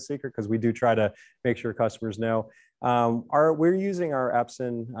wasn't a secret, because we do try to make sure customers know. We're using our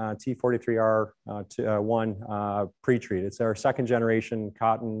Epson T43R1 pre-treat. It's our second generation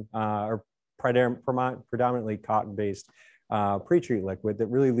cotton, or predominantly cotton-based pre-treat liquid that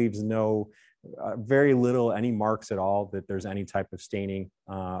really leaves very little, any marks at all, that there's any type of staining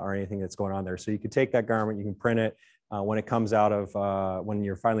or anything that's going on there. So you can take that garment, you can print it. When it comes out of, when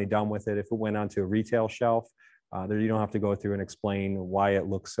you're finally done with it, if it went onto a retail shelf, there you don't have to go through and explain why it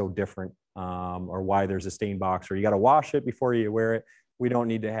looks so different, or why there's a stain box, or you got to wash it before you wear it. We don't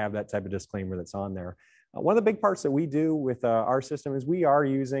need to have that type of disclaimer that's on there. One of the big parts that we do with our system is we are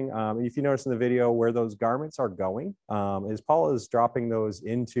using, if you notice in the video where those garments are going, is Paul is dropping those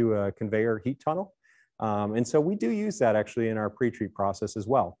into a conveyor heat tunnel. And so we do use that actually in our pre-treat process as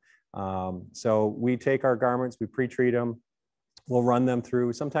well. So we take our garments, we pre-treat them, we'll run them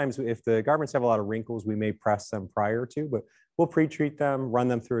through. Sometimes if the garments have a lot of wrinkles, we may press them prior to, but we'll pre-treat them, run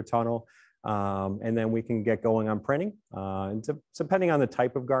them through a tunnel, and then we can get going on printing. And depending on the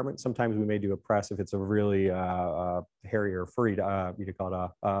type of garment, sometimes we may do a press if it's a really hairy or furry, you call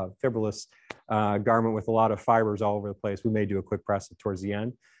it a fibrous garment with a lot of fibers all over the place. We may do a quick press towards the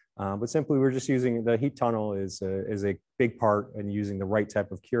end. But simply, we're just using the heat tunnel is a big part in using the right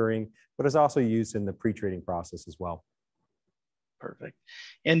type of curing, but it's also used in the pre-treating process as well. Perfect.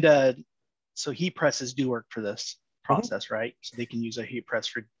 And so heat presses do work for this process, right? So they can use a heat press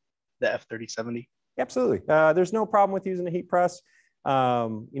for the F3070? Absolutely. There's no problem with using a heat press.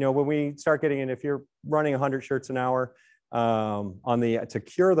 You know, when we start getting in, if you're running 100 shirts an hour to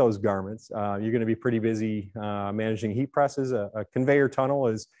cure those garments, you're going to be pretty busy managing heat presses. A conveyor tunnel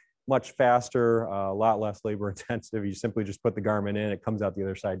is much faster, a lot less labor intensive. You simply just put the garment in, it comes out the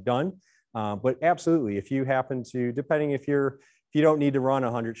other side, done. But absolutely, if you happen to, depending if you don't need to run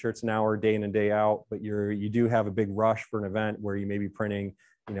 100 shirts an hour day in and day out, but you do have a big rush for an event where you may be printing,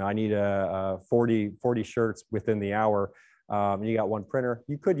 you know, I need 40 shirts within the hour, and you got one printer,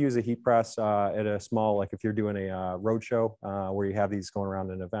 you could use a heat press at a small, like if you're doing a road show where you have these going around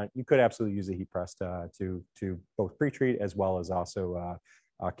an event, you could absolutely use a heat press to both pre-treat as well as also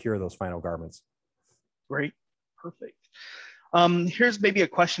cure those final garments. Great, perfect. Here's maybe a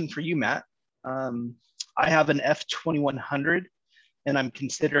question for you, Matt. I have an F2100 and I'm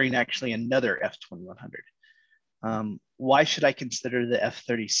considering actually another F2100. Why should I consider the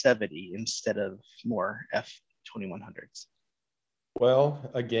F3070 instead of more F2100s? Well,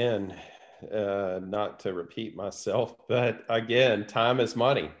 again, not to repeat myself, but again, time is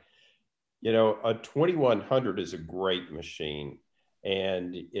money. You know, a 2100 is a great machine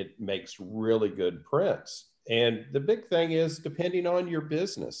and it makes really good prints. And the big thing is, depending on your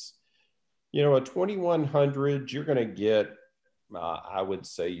business, you know, a 2100, you're going to get, I would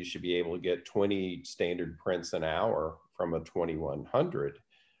say you should be able to get 20 standard prints an hour from a 2100.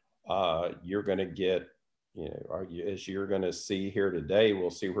 You're going to get, you know, as you're going to see here today, we'll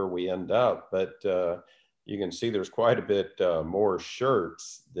see where we end up, but you can see there's quite a bit more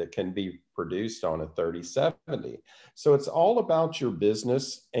shirts that can be produced on a 3070. So it's all about your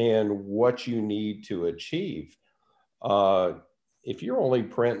business and what you need to achieve. If you're only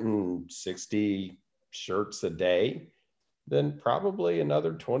printing 60 shirts a day, then probably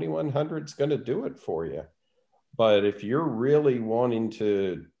another 2100 is going to do it for you. But if you're really wanting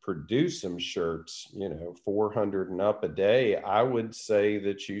to produce some shirts, you know, 400 and up a day, I would say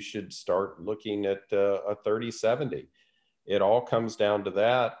that you should start looking at a 3070. It all comes down to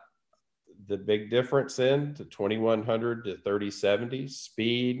that. The big difference in the 2100 to 3070,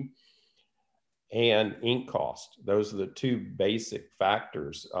 speed and ink cost. Those are the two basic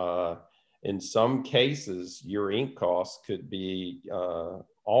factors. In some cases, your ink cost could be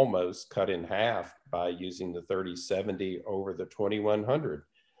almost cut in half by using the 3070 over the 2100.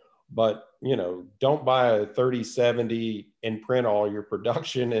 But, you know, don't buy a 3070 and print all your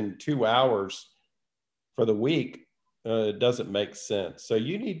production in 2 hours for the week. It doesn't make sense. So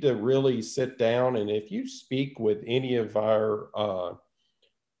you need to really sit down, and if you speak with any of our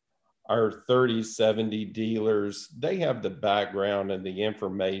 3070 dealers, they have the background and the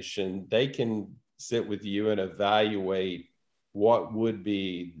information. They can sit with you and evaluate what would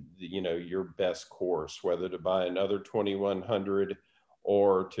be, you know, your best course, whether to buy another 2100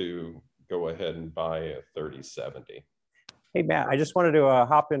 or to go ahead and buy a 3070. Hey, Matt, I just wanted to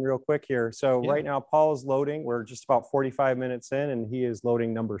hop in real quick here. So Yeah. right now, Paul is loading. We're just about 45 minutes in, and he is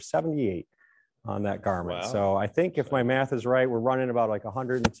loading number 78 on that garment. Wow. So I think if my math is right, we're running about like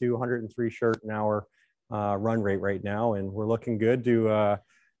 102, 103 shirt an hour run rate right now. And we're looking good to,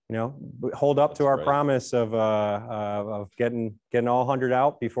 you know, hold up to our promise of getting all 100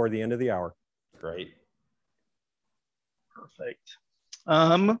 out before the end of the hour. Great. Perfect.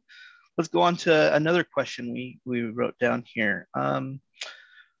 Let's go on to another question we wrote down here. How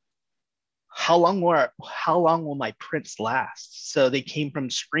long will my prints last? So they came from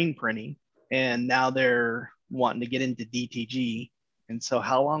screen printing, and now they're wanting to get into DTG. And so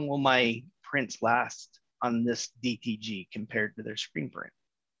how long will my prints last on this DTG compared to their screen print?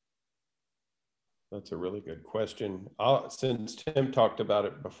 That's a really good question. Since Tim talked about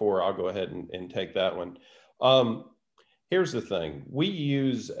it before, I'll go ahead and take that one. Here's the thing. We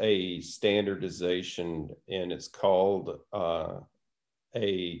use a standardization, and it's called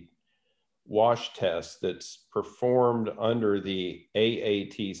a wash test that's performed under the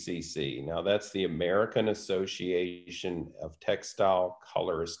AATCC. Now, that's the American Association of Textile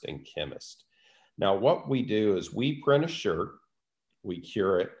Colorists and Chemists. Now, what we do is we print a shirt, we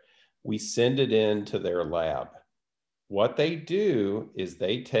cure it, we send it into their lab. What they do is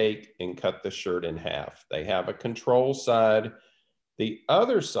they take and cut the shirt in half. They have a control side. The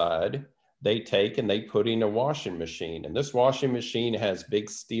other side, they take and they put in a washing machine. And this washing machine has big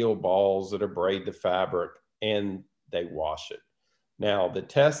steel balls that abrade the fabric, and they wash it. Now, the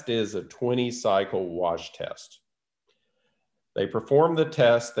test is a 20-cycle wash test. They perform the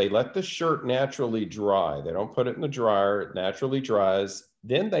test. They let the shirt naturally dry. They don't put it in the dryer. It naturally dries.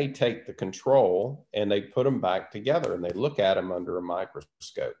 Then they take the control and they put them back together, and they look at them under a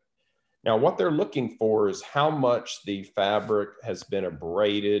microscope. Now, what they're looking for is how much the fabric has been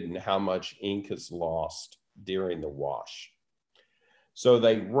abraded and how much ink is lost during the wash. So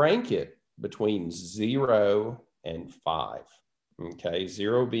they rank it between 0 and 5. Okay,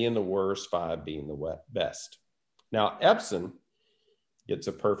 0 being the worst, 5 being the best. Now, Epson gets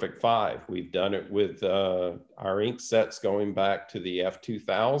a perfect 5. We've done it with our ink sets going back to the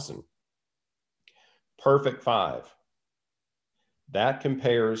F2000. Perfect 5. That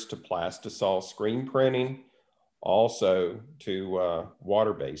compares to plastisol screen printing, also to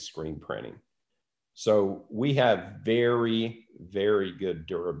water-based screen printing. So we have very, very good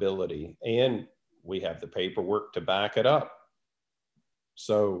durability, and we have the paperwork to back it up.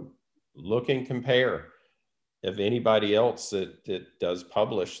 So look and compare. If anybody else that does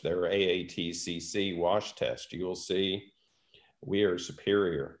publish their AATCC wash test, you will see we are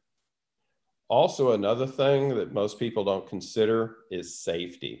superior. Also, another thing that most people don't consider is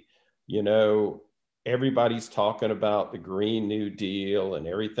safety. You know, everybody's talking about the Green New Deal and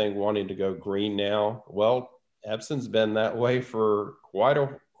everything wanting to go green now. Well, Epson's been that way for quite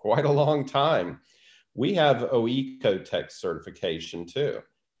a long time. We have OECO-Tech certification too.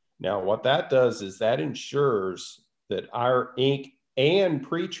 Now, what that does is that ensures that our ink and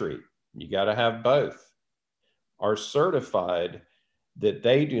pre-treat, you got to have both, are certified that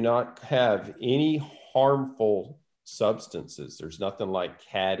they do not have any harmful substances. There's nothing like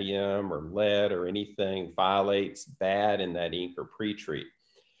cadmium or lead or anything, phthalates, bad in that ink or pre-treat.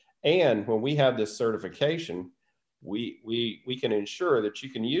 And when we have this certification, we can ensure that you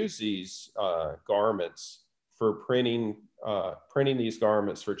can use these garments for printing these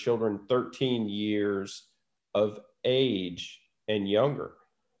garments for children 13 years of age and younger.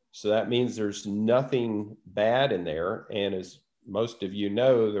 So that means there's nothing bad in there. And as most of you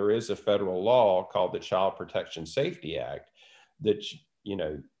know, there is a federal law called the Child Protection Safety Act that, you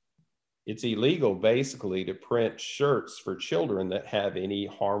know, it's illegal basically to print shirts for children that have any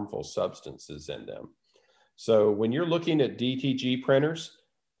harmful substances in them. So when you're looking at DTG printers,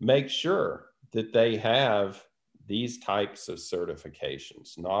 make sure that they have these types of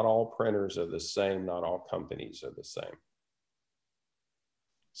certifications. Not all printers are the same. Not all companies are the same.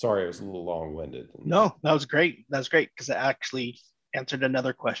 Sorry, I was a little long-winded. No, that was great. That was great because it actually answered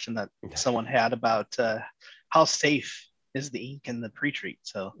another question that someone had about how safe is the ink in the pre-treat.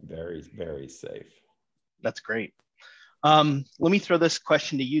 So very, very safe. That's great. Let me throw this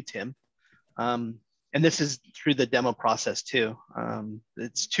question to you, Tim. And this is through the demo process too.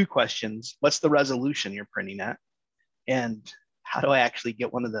 It's two questions. What's the resolution you're printing at? And how do I actually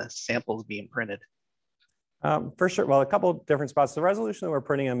get one of the samples being printed? For sure. Well, a couple of different spots. The resolution that we're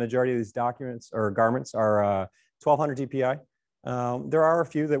printing on the majority of these documents or garments are 1200 DPI. There are a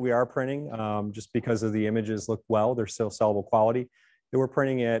few that we are printing just because of the images look well. They're still sellable quality. That we're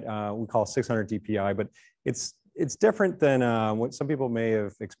printing at we call 600 DPI, but it's different than what some people may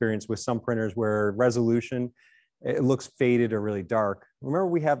have experienced with some printers where resolution, it looks faded or really dark. Remember,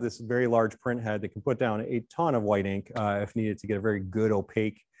 we have this very large print head that can put down a ton of white ink if needed to get a very good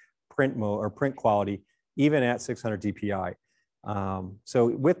opaque print mode or print quality, even at 600 DPI. So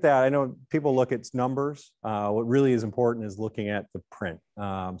with that, I know people look at numbers. What really is important is looking at the print.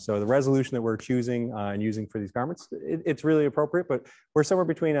 So the resolution that we're choosing and using for these garments, it's really appropriate, but we're somewhere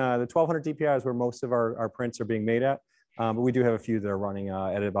between the 1200 DPI is where most of our prints are being made at. But we do have a few that are running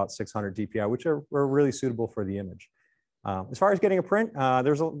at about 600 DPI, which are really suitable for the image. As far as getting a print,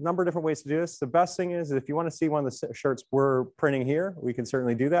 there's a number of different ways to do this. The best thing is if you want to see one of the shirts we're printing here, we can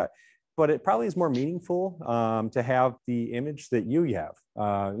certainly do that. But it probably is more meaningful to have the image that you have.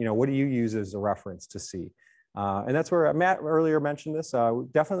 You know, what do you use as a reference to see? And that's where Matt earlier mentioned this.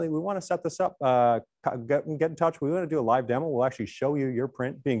 Definitely, we want to set this up, get in touch. We want to do a live demo. We'll actually show you your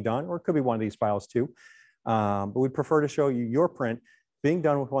print being done, or it could be one of these files too. But we'd prefer to show you your print being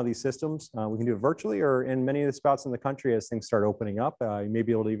done with one of these systems. We can do it virtually or in many of the spots in the country as things start opening up. You may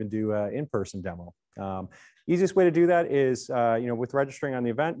be able to even do an in-person demo. Easiest way to do that is, you know, with registering on the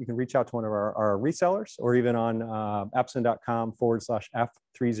event, you can reach out to one of our resellers or even on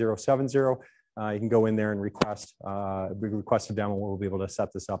epson.com/F3070. You can go in there and request a demo. We'll be able to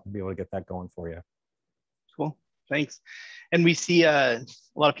set this up and be able to get that going for you. Cool, thanks. And we see a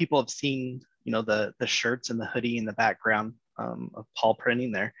lot of people have seen, you know, the shirts and the hoodie in the background of Paul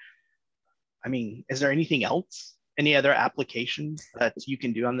printing there. I mean, is there anything else? Any other applications that you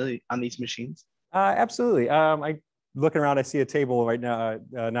can do on these machines? Absolutely. Looking around, I see a table right now,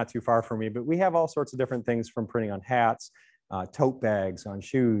 not too far from me, but we have all sorts of different things from printing on hats, tote bags, on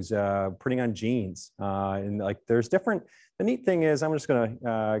shoes, printing on jeans. And like there's different, the neat thing is, I'm just going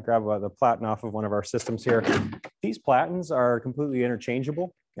to grab the platen off of one of our systems here. These platens are completely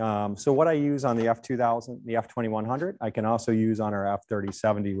interchangeable. So what I use on the F2000, the F2100, I can also use on our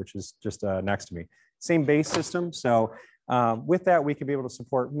F3070, which is just next to me. Same base system. So with that, we can be able to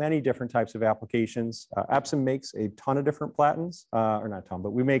support many different types of applications. Epson makes a ton of different platens, or not a ton,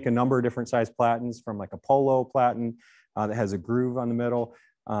 but we make a number of different size platens, from like a polo platen that has a groove on the middle,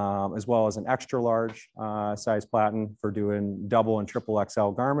 as well as an extra large size platen for doing double and triple XL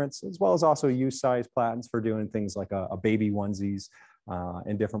garments, as well as also use size platens for doing things like a baby onesies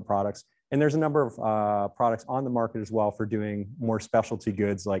and different products. And there's a number of products on the market as well for doing more specialty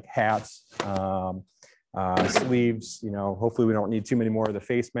goods like hats, sleeves. You know, hopefully we don't need too many more of the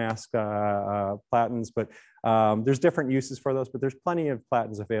face mask platens, but there's different uses for those, but there's plenty of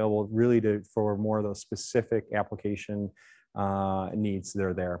platens available really for more of those specific application needs that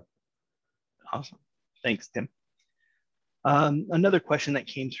are there. Awesome. Thanks, Tim. Another question that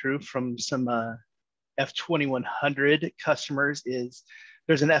came through from some F2100 customers is,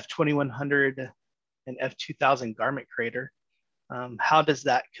 there's an F2100 and F2000 garment creator. How does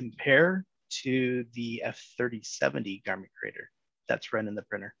that compare to the F3070 garment creator that's run in the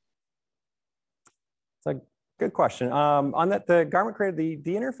printer? It's a good question. On that, the garment creator,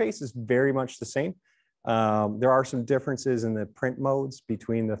 the interface is very much the same. There are some differences in the print modes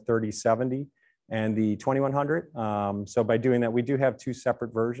between the 3070 and the 2100. So by doing that, we do have two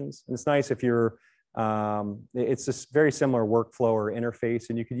separate versions. And it's nice if you're, it's a very similar workflow or interface,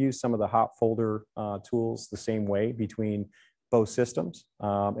 and you could use some of the hot folder tools the same way between both systems.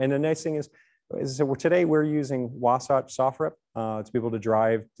 And the nice thing is so today we're using Wasatch software to be able to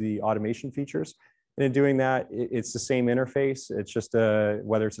drive the automation features. And in doing that, it's the same interface. It's just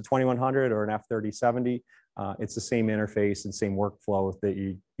whether it's a 2100 or an F3070, it's the same interface and same workflow that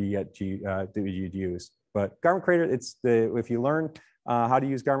you'd use. But Garment Creator, if you learn how to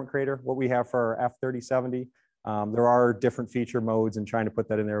use Garment Creator, what we have for our F3070, there are different feature modes, and trying to put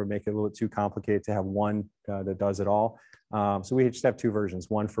that in there would make it a little bit too complicated to have one that does it all. So we just have two versions,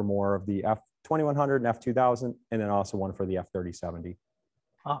 one for more of the F2100 and F2000, and then also one for the F3070.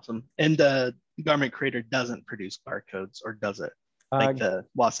 Awesome. And Garment Creator doesn't produce barcodes, or does it? Like the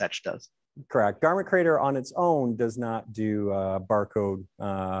Wasatch does. Correct. Garment Creator on its own does not do barcode,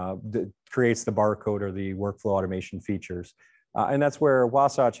 creates the barcode or the workflow automation features. And that's where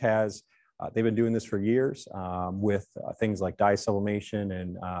Wasatch has, they've been doing this for years with things like dye sublimation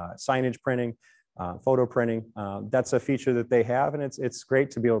and signage printing, photo printing. That's a feature that they have, and it's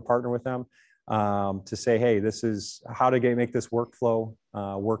great to be able to partner with them to say, hey, this is how to make this workflow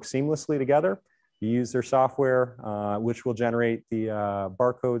work seamlessly together. You use their software, which will generate the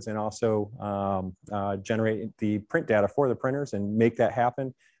barcodes and also generate the print data for the printers and make that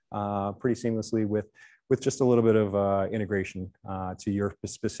happen pretty seamlessly with just a little bit of integration to your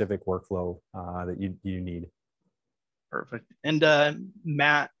specific workflow that you need. Perfect. And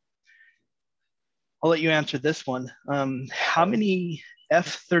Matt, I'll let you answer this one. How many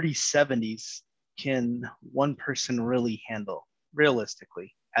F3070s can one person really handle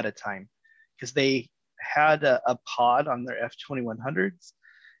realistically at a time? Because they had a pod on their F2100s,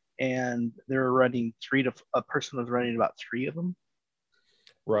 and they were running a person was running about 3 of them.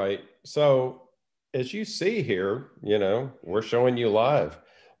 Right. So as you see here, we're showing you live.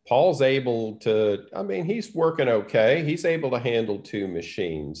 Paul's able to, I mean, he's working okay. He's able to handle 2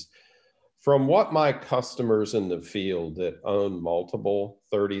 machines. From what my customers in the field that own multiple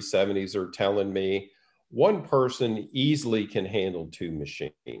 3070s are telling me, one person easily can handle 2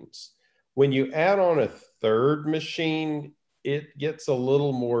 machines. When you add on a 3rd machine, it gets a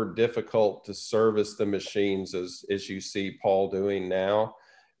little more difficult to service the machines as you see Paul doing now.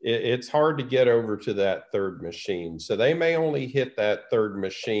 It's hard to get over to that 3rd machine. So they may only hit that 3rd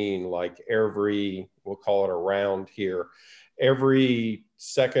machine like every, we'll call it a round here, every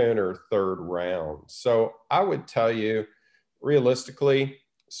 2nd or 3rd round. So I would tell you, realistically,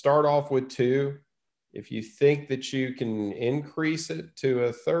 start off with 2. If you think that you can increase it to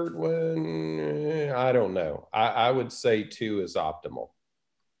a 3rd one, I don't know. I would say 2 is optimal.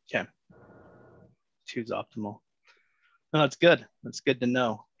 Okay. 2 is optimal. No, that's good. That's good to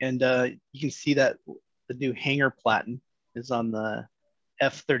know. And you can see that the new hanger platen is on the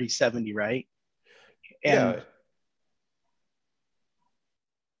F3070, right? And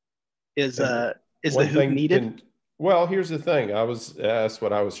yeah. Is the hoop needed? Well, here's the thing. That's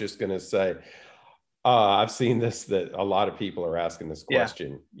what I was just going to say. I've seen this, that a lot of people are asking this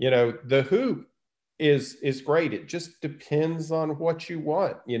question. Yeah. The hoop is great. It just depends on what you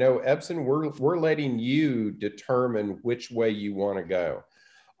want. Epson, we're letting you determine which way you want to go.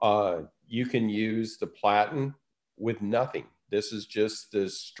 You can use the platen with nothing. This is just a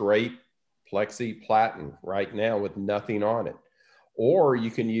straight plexi platen right now with nothing on it. Or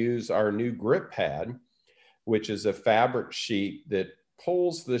you can use our new grip pad, which is a fabric sheet that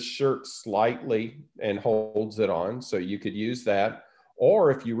pulls the shirt slightly and holds it on. So you could use that. Or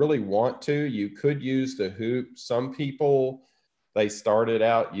if you really want to, you could use the hoop. Some people, they started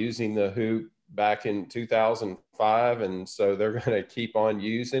out using the hoop back in 2005, and so they're going to keep on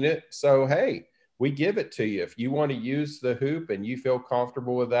using it. So, hey, we give it to you. If you want to use the hoop and you feel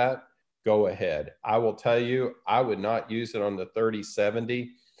comfortable with that, go ahead. I will tell you, I would not use it on the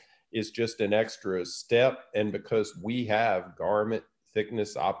 3070. It's just an extra step. And because we have garment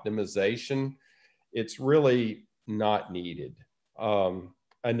thickness optimization, it's really not needed.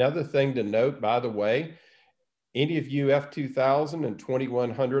 Another thing to note, by the way, any of you F2000 and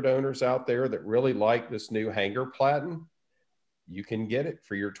 2100 owners out there that really like this new hanger platen, you can get it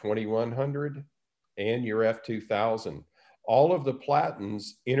for your 2100 and your F2000. All of the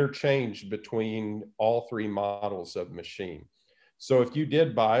platens interchange between all 3 models of machine. So if you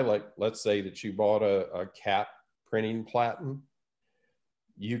did buy, like, let's say that you bought a cap printing platen,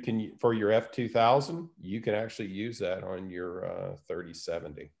 you can, for your F2000, you can actually use that on your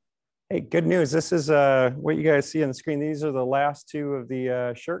 3070. Hey, good news. This is what you guys see on the screen. These are the last 2 of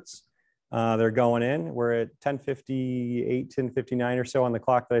the shirts. They're going in. We're at 10:58, 10:59 or so on the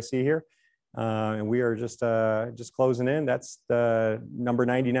clock that I see here. And we are just closing in. That's the number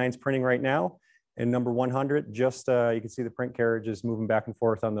 99's printing right now. And number 100, you can see the print carriage is moving back and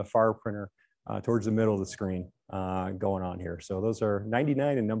forth on the far printer towards the middle of the screen going on here. So those are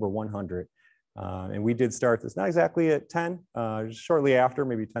 99 and number 100. And we did start this not exactly at 10, just shortly after,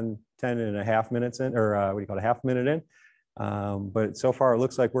 maybe 10 and a half minutes in, or what do you call it, a half minute in. But so far it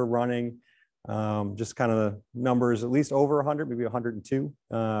looks like we're running just kind of the numbers, at least over 100, maybe 102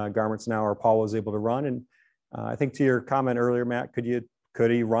 garments now, or Paul was able to run. And I think to your comment earlier, Matt, could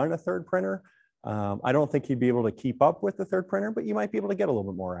he run a 3rd printer? I don't think he'd be able to keep up with the 3rd printer, but you might be able to get a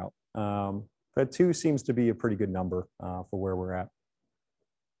little bit more out. But 2 seems to be a pretty good number for where we're at.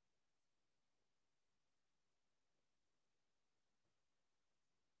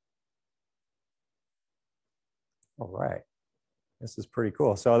 All right. This is pretty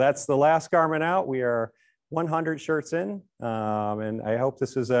cool. So that's the last garment out. We are 100 shirts in, and I hope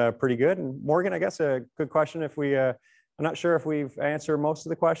this is pretty good. And Morgan, I guess a good question. If we, I'm not sure if we've answered most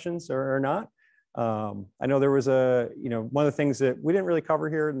of the questions or not. I know there was one of the things that we didn't really cover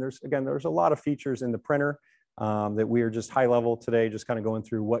here, and there's a lot of features in the printer that we are just high level today, just kind of going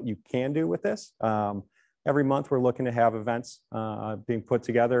through what you can do with this. Every month we're looking to have events being put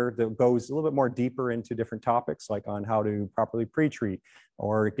together that goes a little bit more deeper into different topics, like on how to properly pre-treat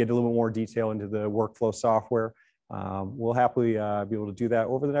or get a little bit more detail into the workflow software. We'll happily be able to do that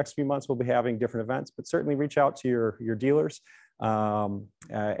over the next few months. We'll be having different events, but certainly reach out to your dealers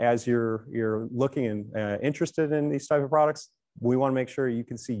as you're looking and interested in these type of products. We want to make sure you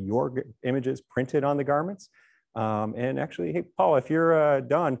can see your images printed on the garments. And actually, hey, Paul, if you're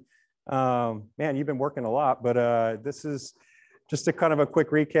done, man, you've been working a lot, but this is just a kind of a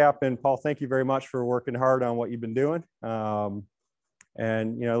quick recap. And Paul, thank you very much for working hard on what you've been doing.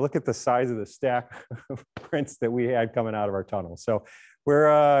 And look at the size of the stack of prints that we had coming out of our tunnel. So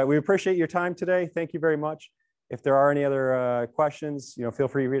we appreciate your time today. Thank you very much. If there are any other questions, feel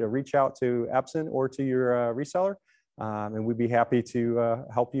free to reach out to Epson or to your reseller, and we'd be happy to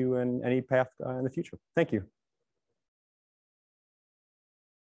help you in any path in the future. Thank you.